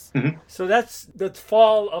anything else. So that's the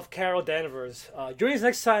fall of Carol Danvers. Join us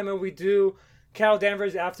next time when we do Carol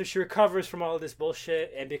Danvers after she recovers from all of this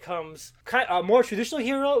bullshit and becomes a more traditional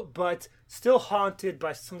hero, but still haunted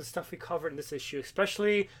by some of the stuff we covered in this issue,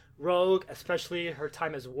 especially Rogue, especially her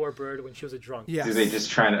time as Warbird when she was a drunk. Yeah. Do they just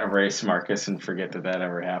try to erase Marcus and forget that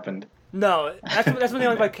ever happened? No, that's what they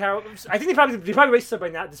like about Carol. I think they probably erased her by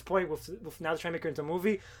now at this point with now they're trying to make her into a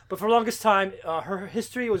movie. But for the longest time, her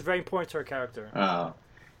history was very important to her character.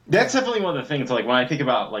 That's definitely one of the things, like, when I think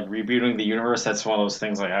about, like, rebooting the universe, that's one of those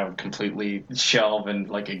things, like, I would completely shelve and,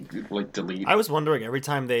 like delete. I was wondering, every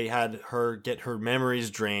time they had her get her memories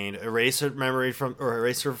drained, erase her memory or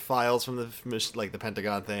erase her files from the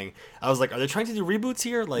Pentagon thing, I was like, are they trying to do reboots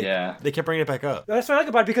here? Like, Yeah. they kept bringing it back up. That's what I like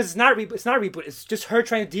about it, because it's not a reboot. It's just her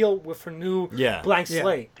trying to deal with her new blank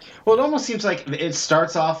slate. Well, it almost seems like it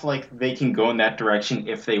starts off like they can go in that direction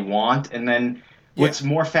if they want, and then what's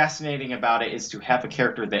more fascinating about it is to have a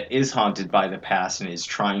character that is haunted by the past and is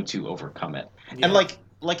trying to overcome it. Yeah. And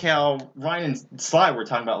like how Ryan and Sly were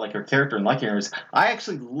talking about, like, her character in Lucky Numbers, I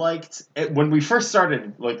actually liked it when we first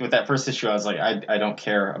started, like, with that first issue. I was like, I don't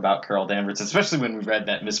care about Carol Danvers, especially when we read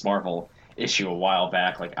that Miss Marvel issue a while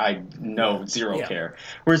back. Like, I know zero care.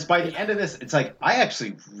 Whereas by the end of this, it's like I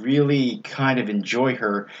actually really kind of enjoy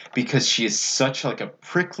her because she is such, like, a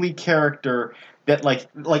prickly character that,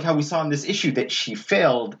 like how we saw in this issue, that she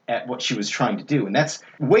failed at what she was trying to do. And that's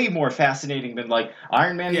way more fascinating than, like,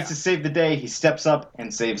 Iron Man needs to save the day. He steps up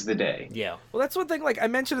and saves the day. Yeah. Well, that's one thing, like, I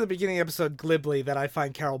mentioned at the beginning of the episode glibly that I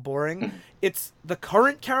find Carol boring. It's the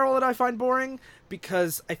current Carol that I find boring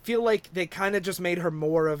because I feel like they kind of just made her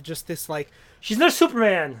more of just this, like... She's not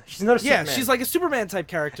Superman. Yeah, she's like a Superman-type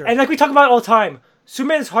character. And like we talk about all the time,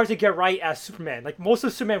 Superman is hard to get right as Superman. Like, most of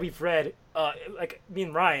the Superman we've read, like me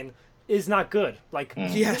and Ryan, is not good. Like,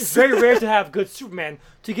 it's very rare to have good Superman.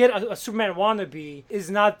 To get a Superman wannabe is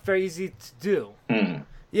not very easy to do.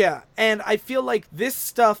 Yeah, and I feel like this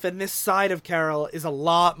stuff and this side of Carol is a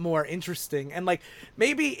lot more interesting. And, like,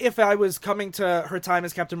 maybe if I was coming to her time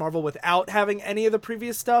as Captain Marvel without having any of the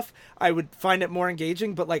previous stuff, I would find it more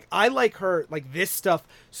engaging. But, like, I like her, like, this stuff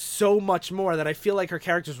so much more that I feel like her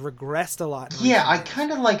character's regressed a lot. Yeah, I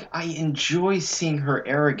kind of, like, I enjoy seeing her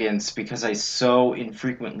arrogance because I so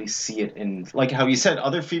infrequently see it in, like how you said,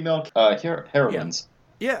 other female heroines.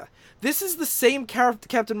 Yeah. This is the same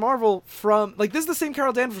Captain Marvel from... Like, this is the same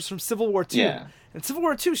Carol Danvers from Civil War 2. Yeah. In Civil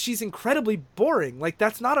War 2, she's incredibly boring. Like,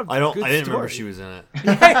 that's not a good story. I didn't remember she was in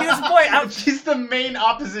it. She's the main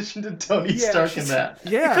opposition to Tony Stark in that.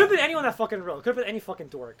 It Yeah. could have been anyone that fucking role. It could have been any fucking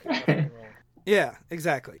dork. in that fucking role. Yeah,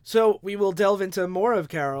 exactly. So we will delve into more of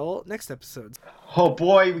Carol next episode. Oh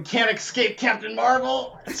boy, we can't escape Captain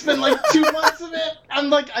Marvel. It's been like 2 months of it. I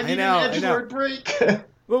need an edgelord break.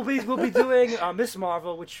 We'll be doing Miss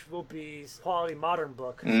Marvel, which will be a quality modern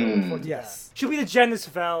book. So look forward to Yes. that. She'll be the Janice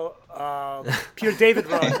Vell, Peter David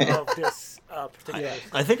run of this particular.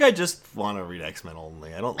 I think I just want to read X-Men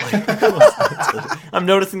only. I don't like... I'm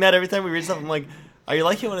noticing that every time we read stuff, I'm like, I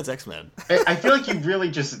like it when it's X-Men. I feel like you really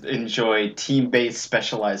just enjoy team-based,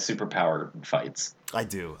 specialized superpower fights. I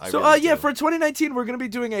do. So, really yeah, do. for 2019, we're going to be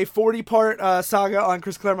doing a 40-part saga on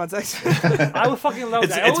Chris Claremont's X-Men. I would fucking love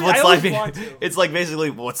that. It's I always want to. It's like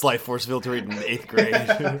basically What's Life Force Field to read in 8th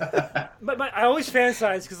grade. But I always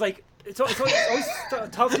fantasize because like it's always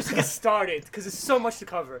tough just to get started because there's so much to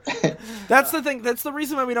cover. That's the thing. That's the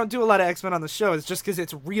reason why we don't do a lot of X-Men on the show. Is just because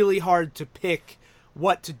it's really hard to pick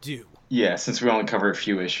what to do. Yeah, since we only cover a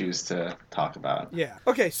few issues to talk about. Yeah.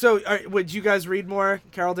 Okay, so would you guys read more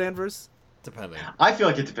Carol Danvers? Depending. I feel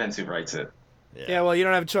like it depends who writes it. Yeah, well, you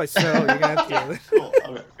don't have a choice, so you're going to have to. Cool.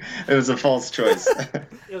 Okay. It was a false choice.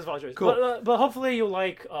 It was voluntary. Cool. But hopefully you'll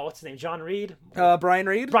like what's his name, John Reed. Brian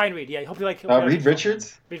Reed? Brian Reed. Yeah, hopefully like. Reed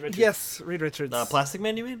Richards? Reed Richards. Yes, Reed Richards. Plastic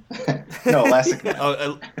Man, you mean? No, Elastic Man.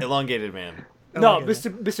 Oh, Elongated Man. No, Okay.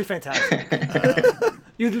 Mr. Fantastic.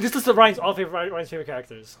 You just list Ryan's favorite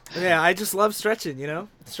characters. Yeah, I just love stretching, you know?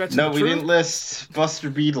 Stretching No, the we truth. didn't list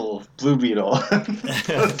Buster Beetle, Blue Beetle,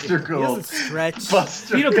 Buster He Gold, doesn't stretch.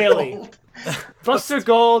 Buster Beetle Bailey. Gold. Buster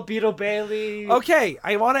Gold, Beetle Bailey. Okay,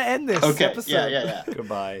 I want to end this Okay, episode. yeah.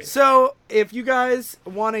 Goodbye. So, if you guys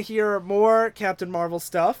want to hear more Captain Marvel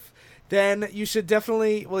stuff, then you should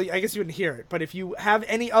definitely, well, I guess you wouldn't hear it, but if you have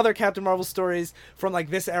any other Captain Marvel stories from like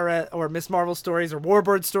this era, or Miss Marvel stories, or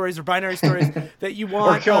Warbird stories, or Binary stories that you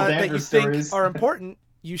want, Carol that you Danvers think stories. are important,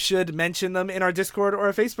 you should mention them in our Discord or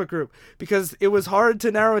our Facebook group, because it was hard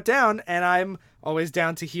to narrow it down, and I'm always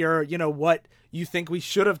down to hear, you know, what you think we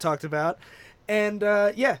should have talked about. And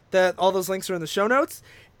all those links are in the show notes.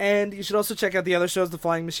 And you should also check out the other shows, the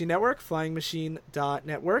Flying Machine Network,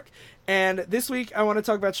 flyingmachine.network. And this week, I want to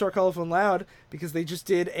talk about Short, Colorful, and Loud, because they just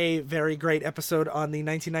did a very great episode on the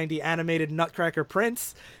 1990 animated Nutcracker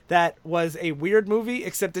Prince. That was a weird movie,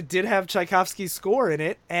 except it did have Tchaikovsky's score in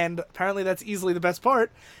it, and apparently that's easily the best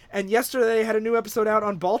part. And yesterday, they had a new episode out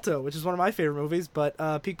on Balto, which is one of my favorite movies, but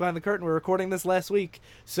peek behind the curtain, we're recording this last week,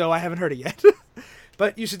 so I haven't heard it yet.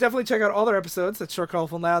 But you should definitely check out all their episodes. That's Short,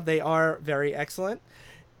 Colorful, and Loud. They are very excellent.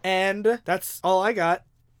 And that's all I got.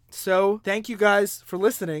 So thank you guys for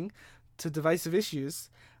listening to Divisive Issues.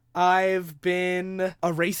 I've been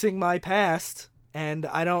erasing my past, and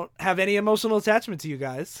I don't have any emotional attachment to you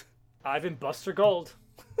guys. I've been Buster Gold.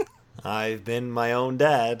 I've been my own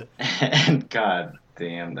dad. And god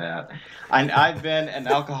damn that. I've been an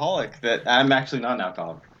alcoholic that I'm actually not an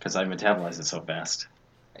alcoholic because I metabolize it so fast.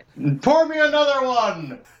 Pour me another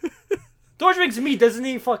one! George makes me, doesn't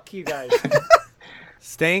he? Fuck you guys.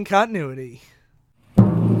 Stay in continuity.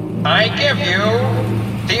 I give you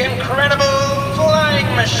the incredible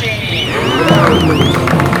flying machine.